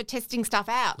just for testing stuff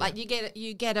out. Like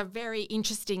you get a very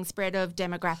interesting spread of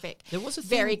demographic. There was a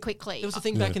very thing, quickly. There was a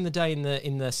thing back in the day in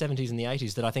the 70s and the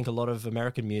 80s that I think a lot of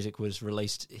American music was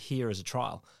released here as a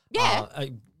trial. Yeah.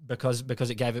 Because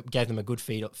it gave them a good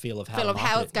feel of how to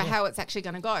market it. how it's actually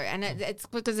going to go, and it's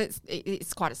because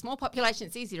it's quite a small population.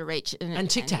 It's easy to reach, And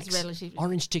Tic it's Tacs, relatively.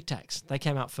 orange Tic Tacs, they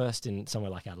came out first in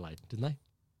somewhere like Adelaide, didn't they?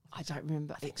 I don't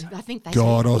remember. I think they.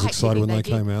 God, did. I was actually excited when they think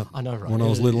came out. I know, right? When I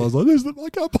was little, I was like, I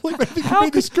can't believe anything can be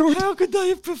this good. How could they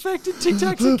have perfected Tic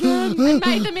Tacs again? and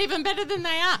made them even better than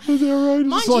they are. They're right.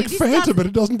 Mind It's you, like this Fanta, does- but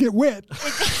it doesn't get wet.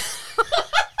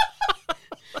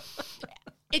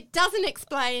 It doesn't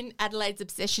explain Adelaide's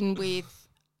obsession with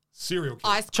Cereal.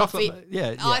 iced Chocolate, coffee,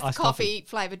 yeah, iced coffee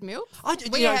flavoured milk.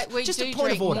 We just a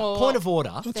point of order. Point of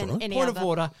order. than all right. any Point other. of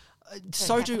order.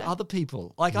 So do capita. other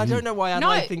people. Like I don't know why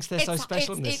Adelaide thinks they're so it's-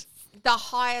 special in this. It's the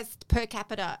highest per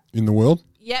capita. In the world?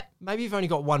 Yep, Maybe you've only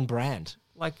got one brand.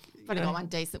 Like I've only got one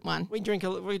decent one. We drink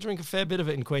a fair bit of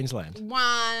it in Queensland.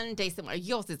 One decent one.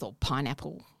 Yours is all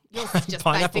pineapple. Yours is just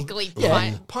Pineapple, basically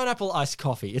yeah, pineapple iced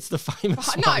coffee. It's the famous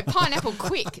one. No, pineapple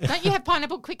quick. Don't you have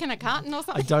pineapple quick in a carton or I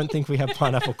something? don't think we have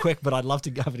pineapple quick, but I'd love to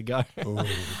give it a go.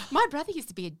 My brother used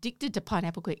to be addicted to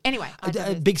pineapple quick. Anyway,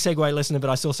 A big segue, listener, but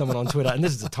I saw someone on Twitter, and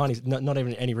this is a tiny, not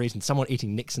even any reason, someone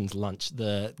eating Nixon's lunch,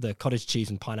 the cottage cheese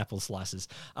and pineapple slices.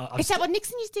 is that what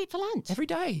Nixon used to eat for lunch? every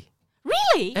day?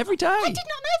 Really? Every day. I did not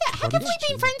know that. How come we've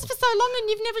been friends for so long and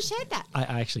you've never shared that?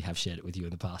 I actually have shared it with you in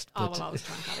the past. Oh, But well, I was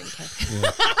drunk. I didn't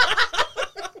care.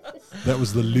 That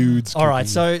was the lewds. all right,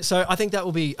 cooking. so I think that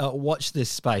will be watch this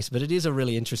space, but it is a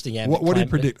really interesting ambit. What do you claim.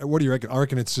 predict? What do you reckon? I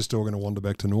reckon it's just all going to wander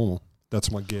back to normal.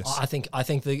 That's my guess. I think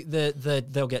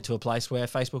they'll get to a place where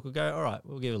Facebook will go, all right,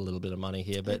 we'll give it a little bit of money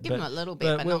here, but give them a little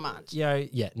bit, but not much.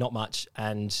 Yeah, not much,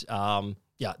 and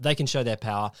they can show their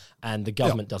power, and the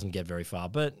government doesn't get very far.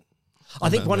 But I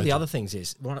think one of the other things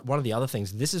is one of the other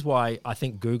things. This is why I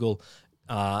think Google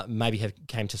maybe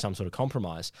came to some sort of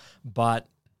compromise, but.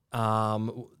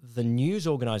 The news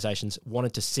organizations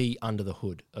wanted to see under the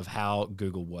hood of how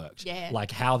Google worked,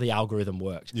 like how the algorithm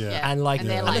worked, and like, And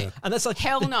they're like, and that's like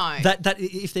hell no. That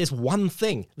if there's one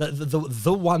thing,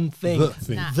 the one thing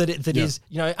that is,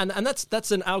 and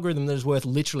that's an algorithm that is worth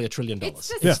literally $1 trillion.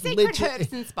 It's the secret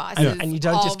herbs and spices and you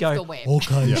don't just of go, the web.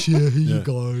 okay, here you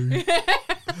go.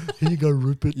 Here you go,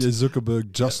 Rupert. Yeah,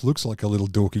 Zuckerberg just looks like a little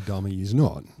dorky dummy. He's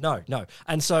not. No.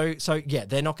 And so yeah,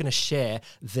 they're not going to share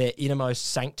their innermost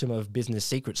sanctum of business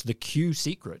secrets, the Q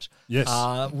secret. Yes.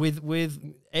 With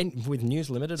News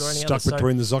Limited or any Stuck other. So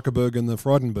between the Zuckerberg and the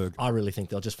Frydenberg. I really think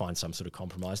they'll just find some sort of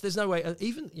compromise. There's no way,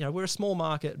 even, we're a small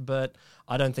market, but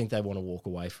I don't think they want to walk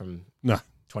away from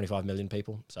 25 million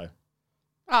people. So.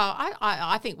 Oh,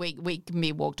 I think we can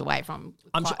be walked away from.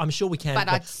 I'm sure we can, but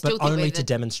I still think only we're to the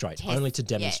demonstrate. test. Only to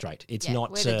demonstrate. It's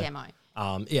not we're to. the demo.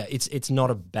 It's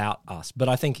not about us. But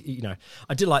I think,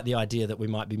 I do like the idea that we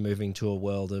might be moving to a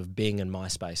world of Bing and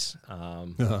MySpace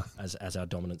as our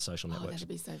dominant social networks. That'd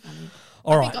be so funny.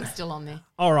 All I right. think I'm still on there.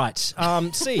 All right.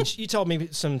 Siege, you told me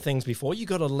some things before. You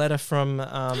got a letter from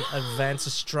Advance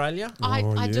Australia. I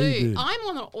yeah, do. you did.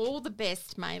 I'm on all the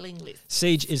best mailing lists.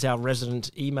 Siege is our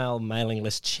resident email mailing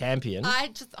list champion.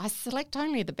 I select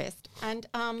only the best and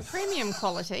premium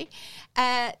quality.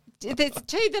 There's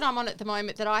two that I'm on at the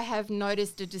moment that I have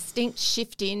noticed a distinct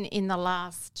shift in the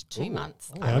last 2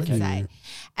 months, I would have say. you?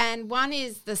 And one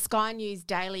is the Sky News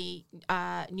Daily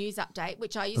news update,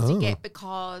 which I used to get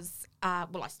because, I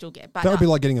still get. But That would be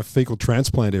like getting a fecal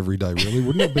transplant every day, really,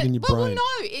 wouldn't it? But in your well, brain. no,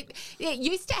 it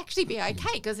used to actually be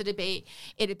okay because it'd be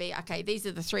okay. These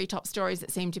are the 3 top stories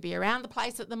that seem to be around the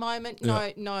place at the moment.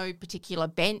 Yeah. No particular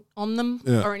bent on them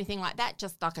Yeah. or anything like that.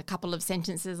 Just like a couple of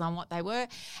sentences on what they were,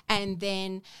 and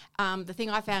then the thing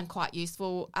I found quite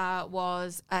useful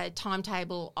was a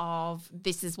timetable of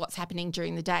this is what's happening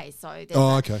during the day. So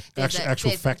Okay.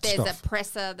 Actual fact there's stuff. a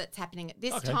presser that's happening at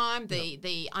this time.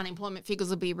 The unemployment figures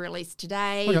will be released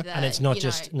today. Okay. And it's not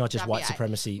just white WA.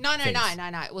 supremacy No. things.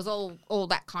 It was all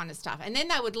that kind of stuff. And then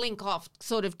they would link off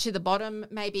sort of to the bottom,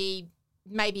 maybe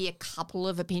a couple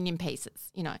of opinion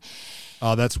pieces,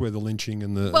 Oh, that's where the lynching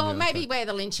and the... Well, yeah, maybe okay. where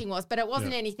the lynching was, but it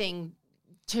wasn't Yeah. anything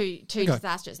too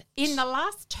disastrous. In the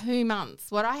last 2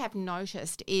 months, what I have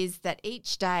noticed is that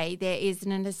each day there is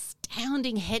an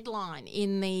astounding headline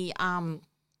in the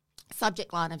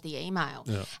subject line of the email.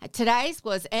 Yeah. Today's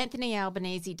was Anthony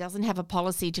Albanese doesn't have a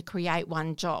policy to create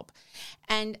one job.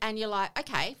 And you're like,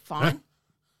 okay, fine.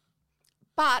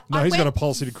 But No, he's got a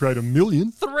policy to create 1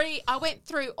 million. I went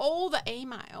through all the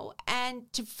email,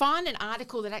 and to find an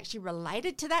article that actually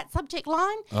related to that subject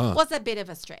line was a bit of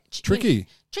a stretch. Tricky.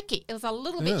 Tricky. It was a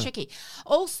little bit tricky.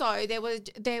 Also,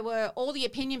 there were all the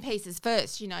opinion pieces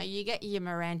first. You get your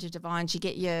Miranda Devines, you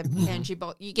get your Andrew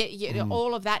Bolt, you get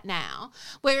all of that now.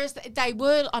 Whereas they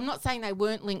were, I'm not saying they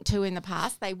weren't linked to in the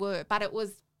past, they were, but it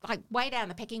was like way down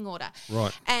the pecking order.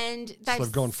 Right. And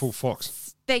They've gone full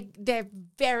Fox. They're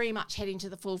very much heading to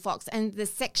the full Fox. And the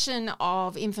section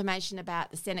of information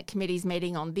about the Senate committee's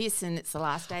meeting on this, and it's the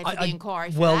last day for the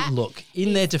inquiry for that. Well, look,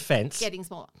 in their defence, getting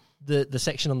smaller. The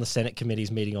section on the Senate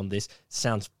committee's meeting on this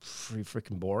sounds pretty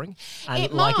freaking boring. And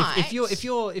It like might. if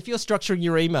you're structuring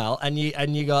your email and you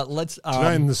got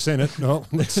Today in the Senate, no,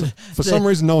 for some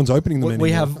reason no one's opening them we anymore.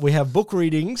 have we have book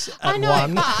readings at I know,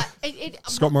 one. but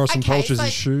Scott Morrison polishes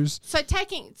his shoes. So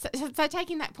taking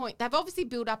that point, they've obviously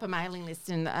built up a mailing list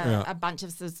and a bunch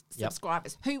of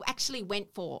subscribers who actually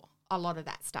went for a lot of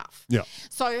that stuff. Yeah.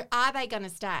 So are they going to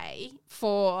stay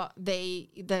for the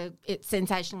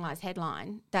sensationalized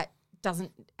headline that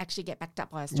doesn't actually get backed up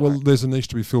by a story? Well, there's a niche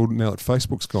to be filled now that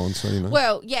Facebook's gone, so you know.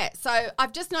 Well, yeah. So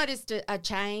I've just noticed a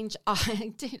change.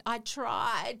 I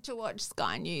tried to watch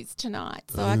Sky News tonight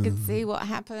so I could see what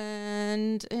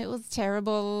happened. It was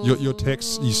terrible. Your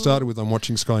texts, you started with I'm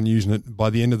watching Sky News, and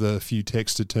by the end of the few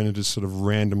texts, it turned into sort of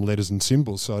random letters and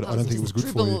symbols. So I don't think it was good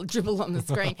for you. Dribble on the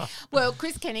screen. Well,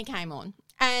 Chris Kenny came on,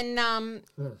 and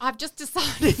I've just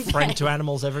decided Friend to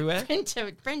animals everywhere.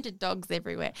 friend to dogs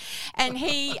everywhere, and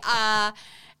he.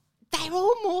 They're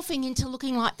all morphing into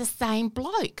looking like the same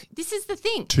bloke. This is the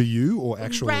thing. To you or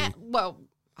actually? Well,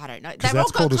 I don't know. Because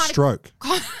that's called a stroke.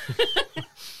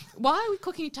 Why are we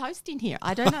cooking toast in here?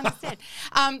 I don't understand.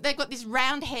 They've got this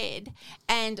round head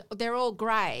and they're all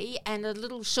grey and a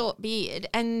little short beard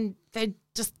and they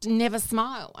just never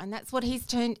smile. And that's what he's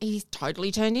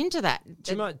totally turned into that.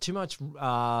 Too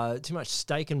much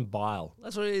steak and bile.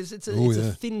 That's what it is. It's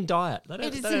a thin diet.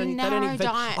 It is a narrow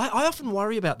diet. I often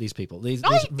worry about these people. These they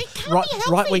can't be healthy.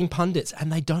 right-wing pundits,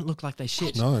 and they don't look like they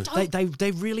shit. No.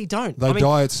 They really don't. They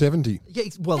die at 70. Yeah,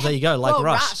 well, there you go, like Well,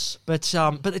 Rush. But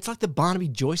it's like the Barnaby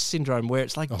Joyce syndrome, where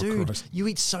it's like, dude, Christ. you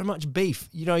eat so much beef.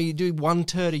 You do 1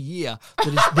 turd a year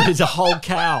that is a whole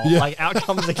cow. Yeah. Like, out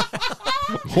comes the cow.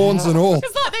 Horns and all.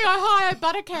 It's like the Ohio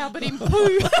butter cow, but in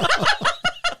poo.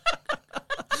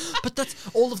 But that's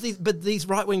all of these. But these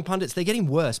right-wing pundits, they're getting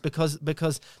worse because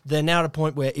they're now at a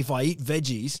point where if I eat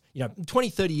veggies, 20,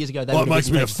 30 years ago, they That would have makes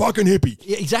eaten me a veggies. fucking hippie.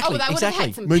 Yeah, exactly. They would have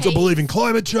had some Means I peas. believe in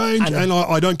climate change and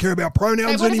I don't care about They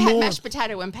pronouns would have had anymore. mashed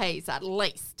potato and peas at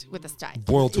least with a steak.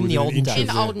 Boiled to In the within olden inches, days. In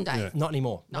the yeah, olden days. yeah. Not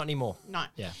anymore. Not anymore. No.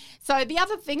 Yeah. So the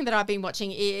other thing that I've been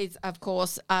watching is, of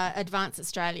course, Advance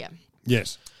Australia.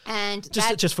 Yes. And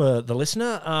Just for the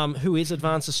listener, who is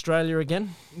Advance Australia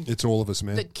again? It's all of us,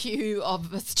 man. the queue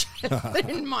of Australia,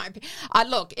 in my opinion.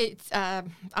 Look, it's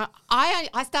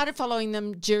I started following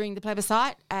them during the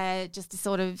plebiscite just to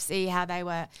sort of see how they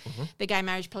were, the gay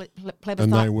marriage plebiscite.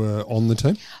 And they were on the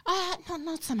team?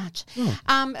 Not so much.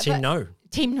 Team No.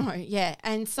 Team No, yeah.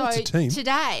 And so What's a team?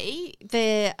 today,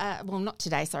 not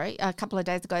today, sorry, a couple of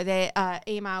days ago, their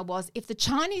email was, if the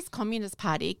Chinese Communist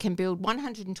Party can build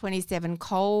 127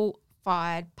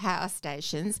 coal-fired power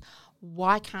stations,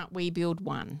 why can't we build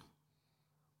one?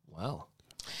 Wow.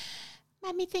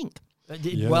 Made me think.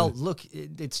 Yeah. Well, look,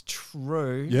 it's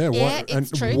true. Yeah, Yeah,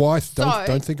 it's true. Why? So-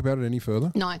 Don't think about it any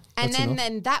further. No, and That's enough.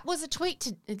 then that was a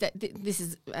tweet. This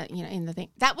is in the thing.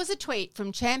 That was a tweet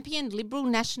from champion Liberal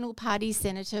National Party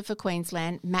Senator for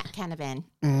Queensland, Matt Canavan.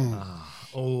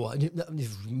 Oh,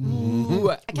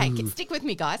 Okay, stick with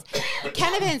me, guys.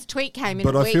 Canavan's tweet came in.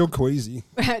 But a I week, feel queasy.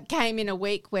 came in a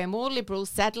week where more Liberals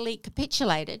sadly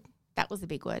capitulated. That was a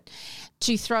big word,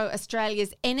 to throw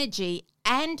Australia's energy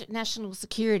and national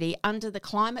security under the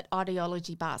climate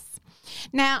ideology bus.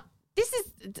 Now,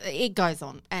 it goes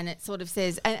on and it sort of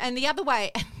says, and the other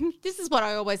way, this is what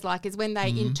I always like, is when they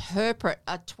interpret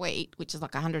a tweet, which is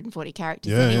like 140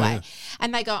 characters anyway,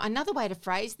 and they go, another way to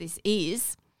phrase this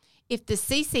is, if the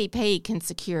CCP can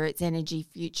secure its energy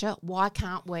future, why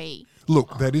can't we?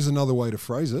 Look, that is another way to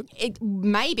phrase it. It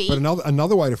maybe. But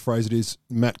another way to phrase it is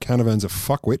Matt Canavan's a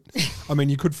fuckwit. I mean,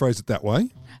 you could phrase it that way.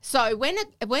 So when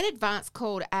Advance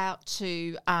called out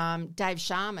to Dave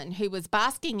Sharman, who was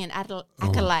basking in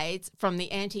accolades from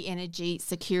the anti-energy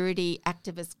security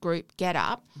activist group Get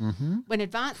Up, when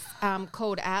Advance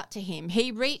called out to him,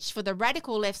 he reached for the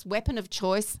radical left's weapon of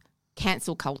choice,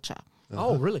 cancel culture.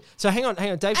 Oh, really? So hang on.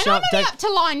 Dave And Sharma. I'm only up to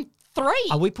line 3.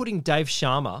 Are we putting Dave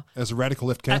Sharma As a radical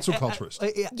left cancel culturist.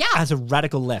 Yeah. as a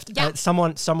radical left? Yeah.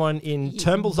 Someone in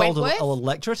Turnbull's old Wentworth?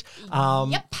 electorate.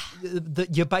 Yep.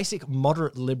 Your basic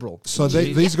moderate liberal. So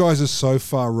these guys are so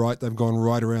far right, they've gone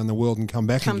right around the world and come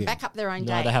back Come again. back up their own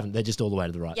No, day. they haven't. They're just all the way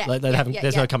to the right. Yeah, They haven't.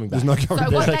 There's no coming back. There's no coming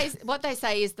So back. what they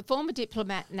say is the former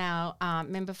diplomat, now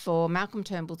member for Malcolm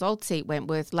Turnbull's old seat,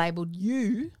 Wentworth, labelled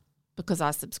you, because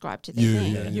I subscribe to their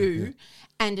thing,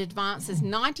 and Advance's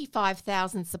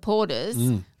 95,000 supporters,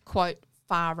 quote,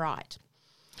 far right.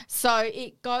 So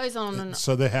it goes on and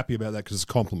So they're happy about that because it's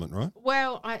a compliment, right?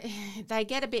 well, they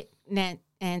get a bit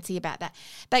antsy about that.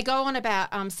 They go on about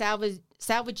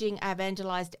salvaging our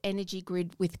vandalised energy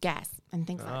grid with gas and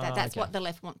things like that. That's what the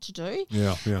left want to do.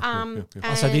 Yeah. So And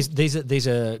these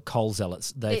are coal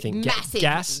zealots. They They're think massive.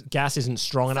 gas isn't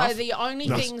strong enough. so the only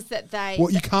things that they Well,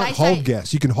 you can't they hold say-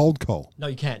 gas. You can hold coal. No,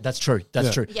 you can't. That's true. That's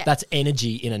Yeah. true. Yeah. That's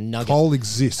energy in a nugget. Coal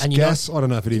exists. And you Gas, know- I don't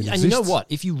know if it even And exists. you know what?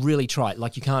 If you really try it,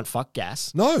 like you can't fuck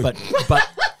gas. No. But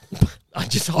I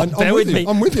just I'm bear with with you. me.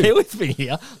 I'm with you. Bear with me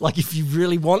here. Like if you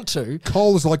really want to.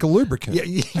 Coal is like a lubricant. Yeah,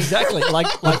 exactly.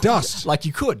 Like dust. Like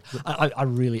you could. I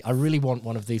really want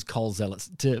one of these coal zealots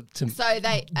to So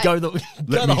they go the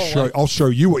Let me whole show. way. I'll show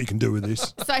you what you can do with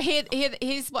this. So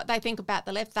here's what they think about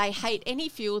the left. They hate any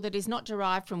fuel that is not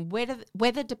derived from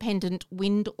weather-dependent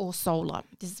wind or solar.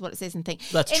 This is what it says in thing.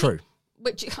 That's true.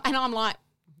 And I'm like,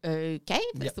 okay,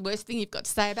 if that's the worst thing you've got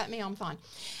to say about me, I'm fine.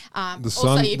 The also,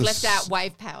 sun- you've the left s- out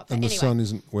wave power. But And the anyway, sun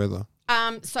isn't weather.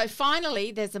 so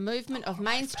finally, there's a movement of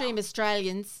mainstream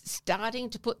Australians starting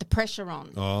to put the pressure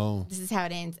on. Oh. This is how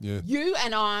it ends. Yeah. You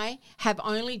and I have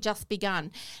only just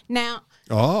begun. Now,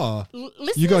 Ah.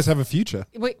 listen. You guys have a future.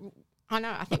 I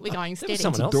know. I think we're going There was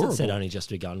steady. someone else that said adorable. only just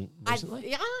begun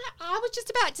recently. I was just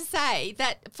about to say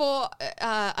that for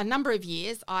a number of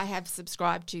years, I have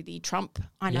subscribed to the Trump.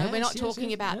 I know we're not Yes,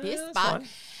 talking yes. about Yeah, this, that's but fine.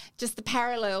 just the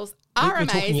parallels are We're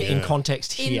talking amazing. in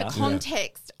context In here. the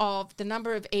context of the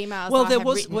number of emails, Well, I there have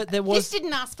was- written. well, there was- This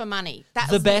didn't ask for money. That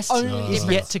The was best the only is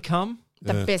difference. yet to come.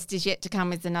 The best is yet to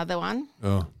come is another one.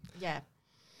 Oh. Yeah.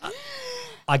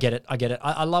 I get it.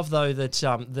 I love though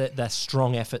that their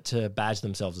strong effort to badge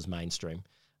themselves as mainstream,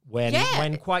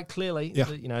 when quite clearly,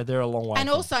 they're a long way. And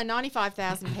from. also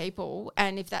 95,000 people,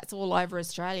 and if that's all over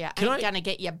Australia, ain't going to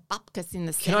get your bupkis in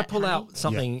the Senate. Can I pull honey. out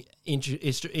something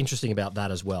interesting about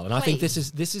that as well? And I think this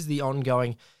is the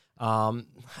ongoing.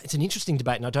 It's an interesting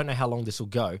debate, and I don't know how long this will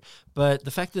go. But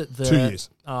the fact that 2 years.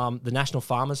 The National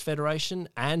Farmers Federation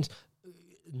and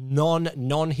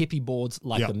non-hippie boards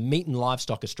like the Meat and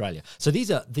Livestock Australia. So these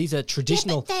are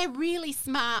traditional. Yeah, but they're really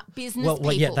smart business Well,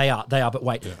 people. yeah, they are. But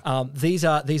wait, these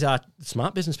are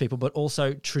smart business people, but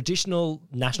also traditional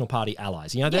National Party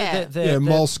allies. You know, they're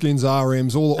moleskins,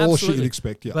 RMs, all the shit absolutely. you'd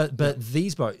expect. Yeah, But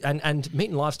these both and Meat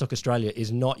and Livestock Australia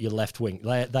is not your left wing.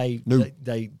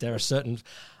 There are certain.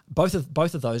 Both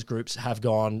of those groups have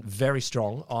gone very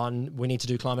strong on we need to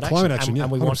do climate action, and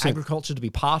we want 100%. agriculture to be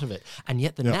part of it. And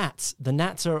yet the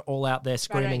Nats are all out there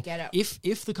screaming, get it.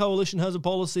 if the coalition has a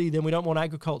policy, then we don't want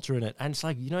agriculture in it. And it's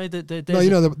like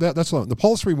that's not the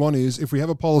policy we want is if we have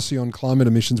a policy on climate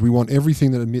emissions, we want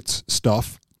everything that emits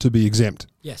stuff to be exempt.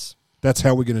 yes, That's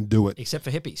how we're going to do it. except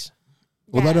for hippies.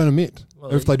 Well, they don't emit.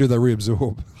 Well, If they do, they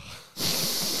reabsorb.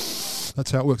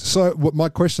 That's how it works. So what my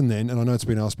question then, and I know it's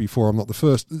been asked before, I'm not the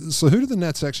first. So who do the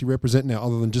Nats actually represent now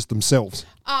other than just themselves?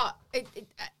 Oh,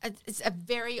 it's a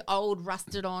very old,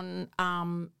 rusted-on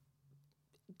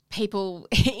people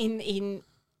in.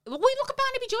 Well, we look at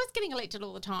Barnaby Joyce getting elected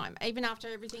all the time, even after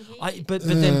everything he did. But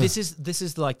then this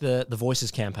is like the Voices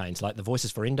campaigns, like the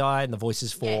Voices for Indi and the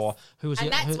Voices for Yes. who was and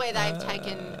it? that's Who- where they've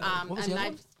taken what was and the other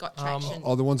they've one? got traction.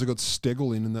 Oh, the ones that got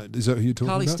Stegel in, and that is that who you're talking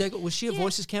Carly about? Stegel, was she a Yeah.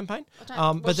 Voices campaign? I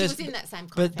don't- well, she there's- was in that same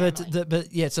kind of family.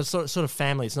 but yeah, it's a sort of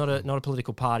family. It's not a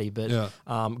political party, but Yeah.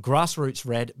 grassroots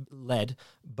led,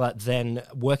 but then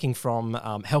working from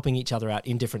helping each other out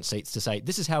in different seats to say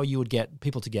this is how you would get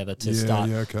people together to start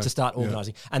Yeah.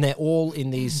 organising, and they're all in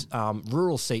these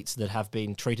rural seats that have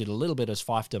been treated a little bit as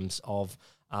fiefdoms of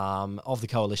the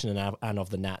coalition and of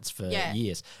the Nats for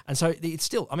years. And so it's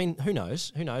still, I mean, who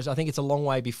knows? I think it's a long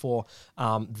way before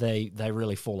they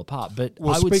really fall apart. But Well,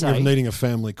 I would speaking say, of needing a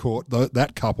family court,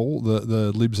 that couple,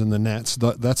 the Libs and the Nats,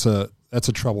 that's a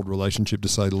troubled relationship to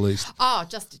say the least. Oh,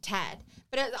 just a tad.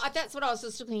 But that's what I was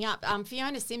just looking up.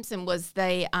 Fiona Simpson was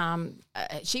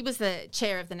she was the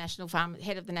chair of the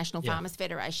head of the National Farmers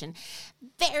Federation.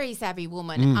 Very savvy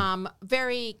woman,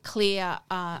 very clear.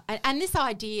 And this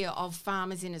idea of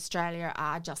farmers in Australia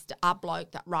are just a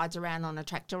bloke that rides around on a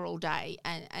tractor all day.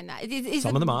 And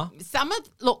Some of them are.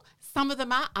 Some of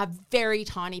them are. A very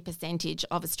tiny percentage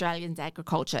of Australians'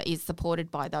 agriculture is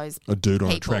supported by those A dude on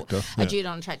a people. tractor. A Yeah. dude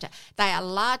on a tractor. They are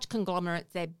large conglomerates.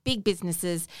 They're big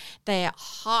businesses. They're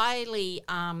highly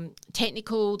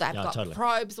technical. They've got totally.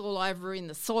 probes all over in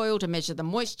the soil to measure the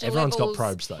moisture Everyone's got levels.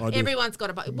 probes, though. I do. Everyone's got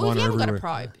a probe. Well, Mine if you are haven't got a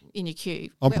everywhere. probe in your queue.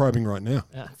 I'm probing right now.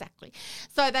 Exactly.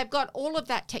 So they've got all of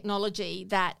that technology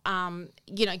that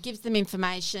gives them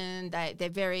information. They're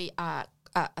very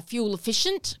fuel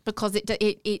efficient because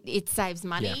it saves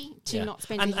money to not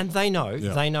spend. And they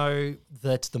know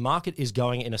that the market is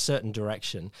going in a certain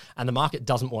direction, and the market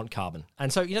doesn't want carbon,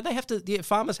 and so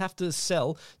farmers have to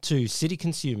sell to city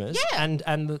consumers, and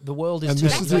the world is. And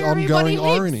turning. this is the where everybody ongoing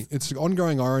lives. irony. It's the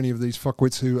ongoing irony of these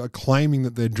fuckwits who are claiming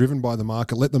that they're driven by the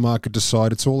market. Let the market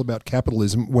decide. It's all about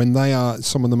capitalism when they are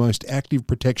some of the most active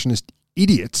protectionist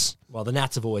idiots. Well, the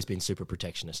Nats have always been super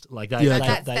protectionist. Like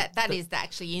that. That is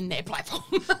actually in their platform.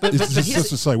 It's just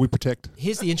to say we protect.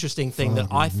 Here's the interesting thing that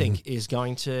I think is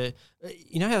going to,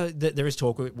 how there is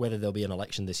talk whether there'll be an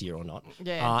election this year or not.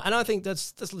 Yeah. And I think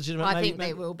that's legitimate. I think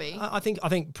there will be. I think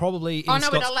probably. Oh no,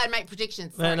 we're not allowed to make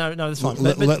predictions. Sorry. No, that's fine.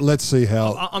 Let's see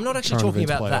how. I'm not actually current talking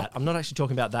events about play that. out. I'm not actually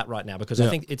talking about that right now because I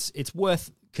think it's worth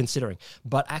considering.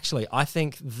 But actually, I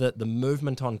think that the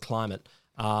movement on climate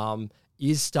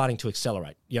is starting to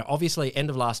accelerate. Obviously, end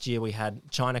of last year we had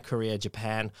China, Korea,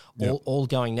 Japan all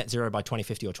going net zero by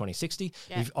 2050 or 2060.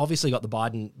 Yeah. You've obviously got the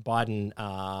Biden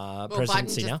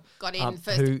presidency Biden now. just got in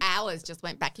first who hours, just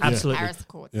went back into the Absolutely. Paris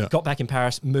Accord. Yeah. got back in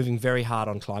Paris, moving very hard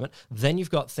on climate. Then you've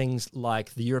got things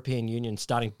like the European Union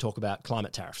starting to talk about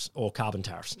climate tariffs or carbon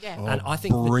tariffs. Yeah. And I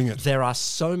think bring that it. there are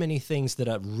so many things that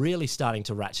are really starting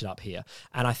to ratchet up here.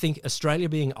 And I think Australia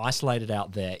being isolated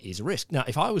out there is a risk. Now,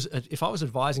 if I was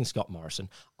advising Scott Morrison,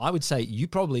 I would say you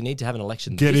probably need to have an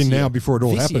election Get this in year, now before it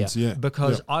all this happens, year, yeah.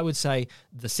 Because Yeah. I would say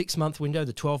the 6-month window,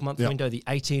 the 12-month Yeah. window, the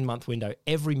 18-month window,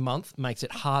 every month makes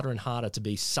it harder and harder to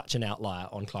be such an outlier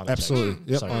on climate change.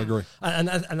 Absolutely. Yep, I agree. And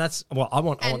that's I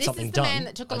want And this something is the done. man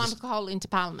that took a lump of coal into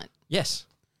Parliament. Yes,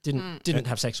 didn't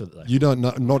have sex with it though. You don't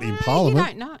know, not in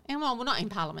Parliament. You don't know. Well, we're not in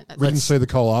Parliament. That's We didn't see the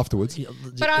coal afterwards.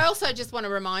 But I also just want to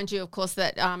remind you, of course,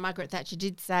 that Margaret Thatcher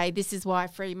did say this is why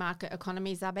free market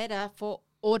economies are better for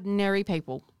ordinary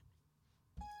people.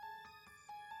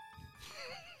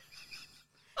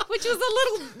 Which was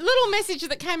a little message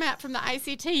that came out from the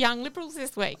ACT Young Liberals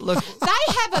this week. Look,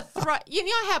 They have you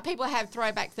know how people have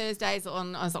Throwback Thursdays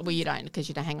on well, you don't because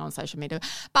you don't hang on social media,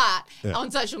 but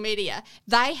on social media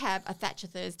they have a Thatcher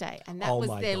Thursday, and that was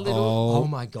their little. Oh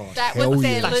my god! That hell was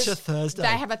their yes. Thatcher Thursday. They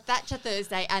have a Thatcher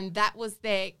Thursday, and that was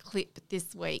their clip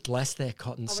this week. Bless their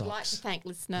cotton I socks. would like to thank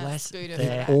listener Bless Scooter for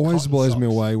their- that. Always Cotton blows me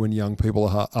socks. away when young people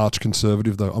are arch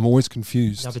conservative, though. I'm always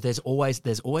confused. No, but there's always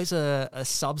a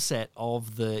subset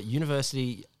of the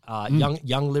university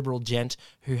young liberal gent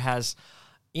who has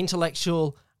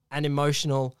intellectual and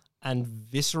emotional and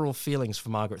visceral feelings for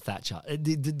Margaret Thatcher.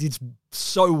 It's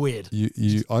so weird.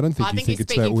 I don't think I you think think he's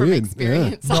it's that speaking from weird.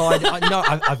 experience. No,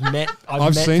 I've met.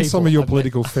 I've seen people. some of your I've met-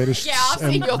 political fetishes. Yeah, I've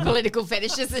seen your political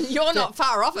fetishes, and you're not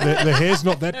far off it. The hair's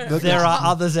not that. There are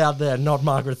others out there, not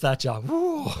Margaret Thatcher.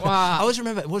 Woo. Wow. I always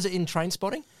remember, was it in Train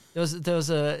Spotting? There was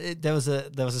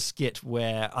a skit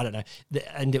where I don't know,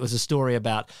 and it was a story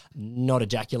about not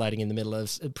ejaculating in the middle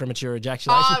of premature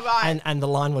ejaculation. Oh, right. And the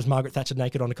line was Margaret Thatcher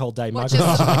naked on a cold day. Watch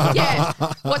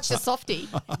a softie.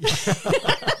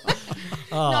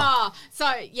 No, so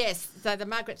yes, so the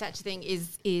Margaret Thatcher thing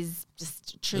is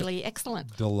just truly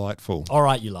excellent. Delightful. All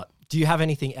right, you lot. Do you have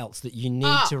anything else that you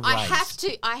need to raise?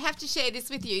 I have to share this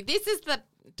with you. This is the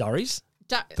Durries?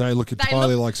 They look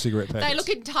entirely like cigarette packets. They look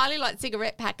entirely like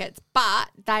cigarette packets, but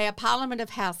they are Parliament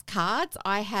of House cards.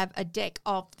 I have a deck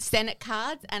of Senate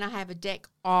cards and I have a deck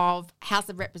of House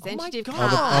of Representative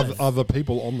cards. Other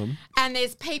people on them. And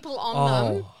there's people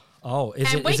on them. Oh,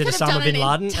 is And it Osama bin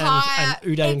Laden and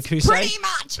Uday and Qusay? Pretty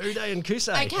much. Uday and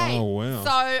Qusay. Okay. Oh, wow.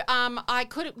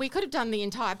 So we could have done the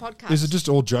entire podcast. Is it just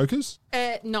all jokers?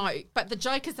 No, but the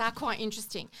jokers are quite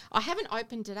interesting. I haven't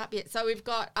opened it up yet. So we've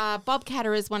got Bob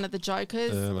Catter as one of the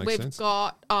jokers. Makes We've sense.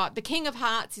 got the King of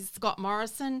Hearts is Scott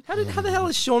Morrison. How the hell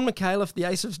is Sean McAuliffe the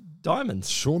ace of diamonds?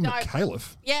 Sean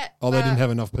McAuliffe? Yeah. Oh, they didn't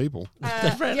have enough people.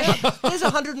 There's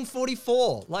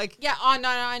 144. Like, yeah, I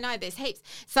know. There's heaps.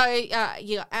 So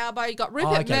you got Albo, you got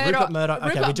Rupert Murdoch. Rupert Murdoch.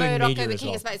 Okay, we're doing media the as King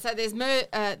well. of Space. So there's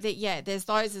there's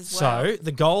those as well. So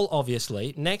the goal,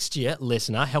 obviously, next year,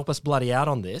 listener, help us bloody out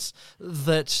on this,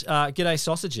 that G'day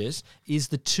Sausages is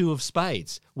the two of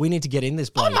spades. We need to get in this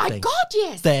bloody Oh my thing. God,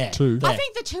 yes. There. I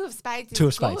think the two of spades is Two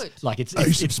of good. spades. Like it's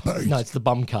Ace of spades. No, it's the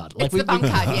bum card. Like It's the bum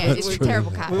card, yeah. It's a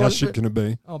terrible card. How shit can it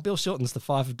be? Oh, Bill Shorten's the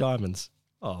five of diamonds.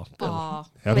 Oh, Bill. Oh,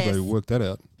 How bless, did they work that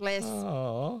out? Bless.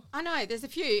 Oh. I know, there's a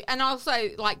few. And also,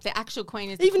 like, the actual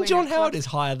queen is the Even queen John of Howard clubs. is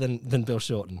higher than Bill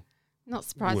Shorten. Not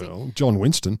surprising. Well, John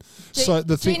Winston. So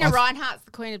the thing, Gina Reinhardt's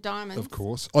the queen of diamonds. of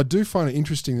course, I do find it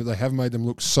interesting that they have made them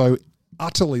look so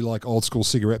utterly like old school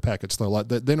cigarette packets, though. Like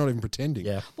they're not even pretending.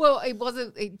 Yeah. Well,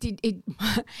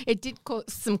 it did cause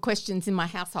some questions in my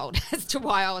household as to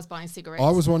why I was buying cigarettes. I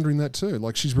was wondering that too.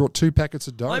 Like she's brought 2 packets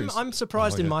of Durries. I'm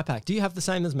surprised Oh, in yeah. my pack. Do you have the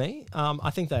same as me? I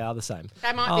think they are the same.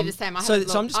 They might be the same. So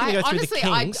I'm just going to go through honestly, the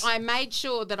kings. I made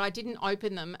sure that I didn't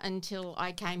open them until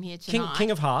I came here tonight.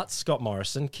 King of Hearts, Scott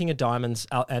Morrison. King of Diamonds,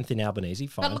 Anthony Albanese.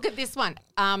 Fine. But look at this one.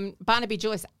 Barnaby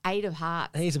Joyce, 8 of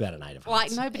Hearts. He's about an 8 of Like,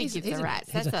 Hearts. nobody gives a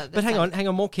rat's. But hang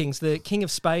on, more kings. The King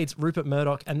of Spades, Rupert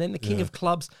Murdoch, and then the King of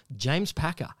Clubs, James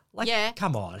Packer. Like, Yeah.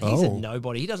 come on, he's a Oh.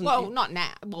 nobody. He doesn't. Well, not now.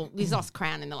 Well, he's lost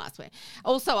crown in the last week.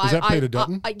 Also, Is that Peter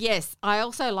Dutton? Yes, I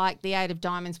also like the 8 of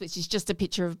diamonds, which is just a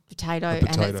picture of potato, and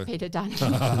potato. it's Peter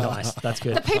Dutton. nice. That's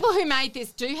good. The people who made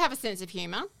this do have a sense of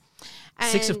humour.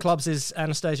 6 of And- Clubs is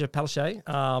Anastasia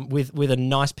Palaszczuk, with a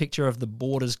nice picture of the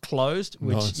borders closed,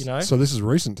 which Nice. you know. So this is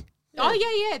recent.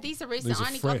 Oh yeah, these are recent. These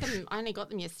are I only got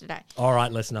them yesterday. All right,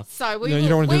 listener. So No, you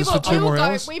don't wanna do this for 2 more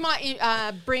hours? We might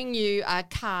bring you a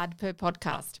card per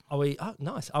podcast. Are we? Oh,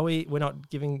 nice. Are we? We're not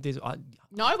giving these.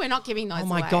 No, we're not giving those Oh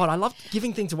my away. God, I love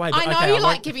giving things away. But I know okay, you won't-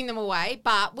 like giving them away,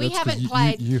 but we That's 'cause haven't you-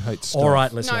 played. You hate stuff. All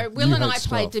right, listener. No, Will You and hate I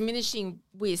played stuff. diminishing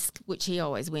whisk, which he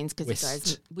always wins because he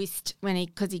goes whist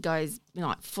because he goes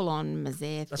like full on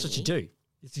Mazare. That's what you do.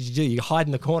 That's what you do. You hide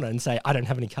in the corner and say, "I don't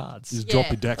have any cards." Just drop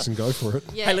Yeah. your DAX and go for it.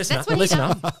 Yeah, Hey, listener, that's what he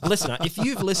does. listener, if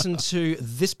you've listened to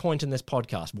this point in this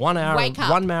podcast, 1 hour, Wake up.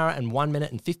 1 hour and 1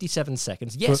 minute and 57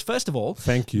 seconds. Yes, first of all,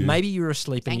 Thank you. Maybe you're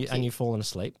asleep and Thank you. you've fallen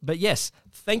asleep. But yes,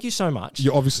 thank you so much.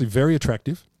 You're obviously very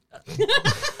attractive.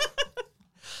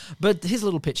 But here's a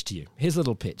little pitch to you. Here's a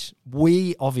little pitch.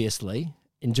 We obviously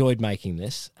enjoyed making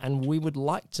this and we would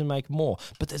like to make more.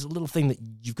 But there's a little thing that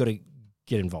you've got to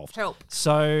get involved. Help.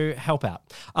 So help out.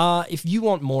 If you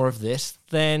want more of this,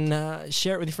 then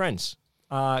share it with your friends.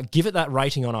 Give it that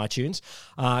rating on iTunes.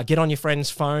 Get on your friend's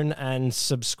phone and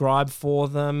subscribe for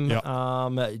them. Yep.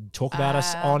 Talk about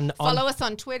us on... Follow us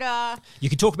on Twitter. You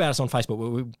can talk about us on Facebook, but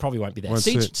we probably won't be there. Won't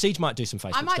see it. Siege might do some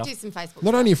Facebook I might stuff. do some Facebook.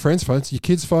 Not only your friends' phones, your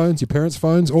kids' phones, your parents'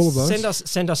 phones, all of those.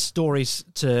 Send us stories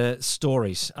to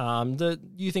stories that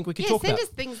you think we could talk send about. us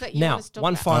things that you Now, want us to talk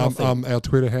one about. final thing. Our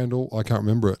Twitter handle, I can't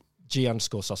remember it.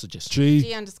 G_sausages.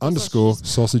 G underscore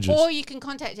sausages. Or you can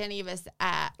contact any of us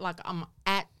at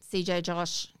at CJ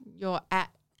Josh. You're at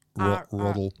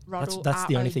Roddle. That's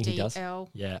the only thing he does. RODL.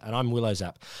 Yeah, and I'm Willow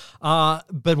Zap.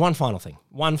 But one final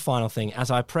thing.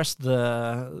 As I press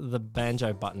the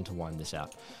banjo button to wind this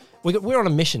out, we're on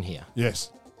a mission here. Yes.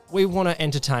 We want to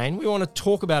entertain. We want to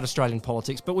talk about Australian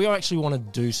politics, but we actually want to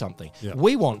do something. Yeah.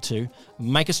 We want to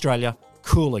make Australia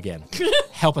cool again.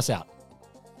 Help us out.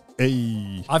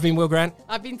 Hey. I've been Will Grant.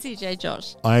 I've been CJ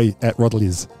Josh. I at Roddle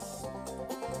is.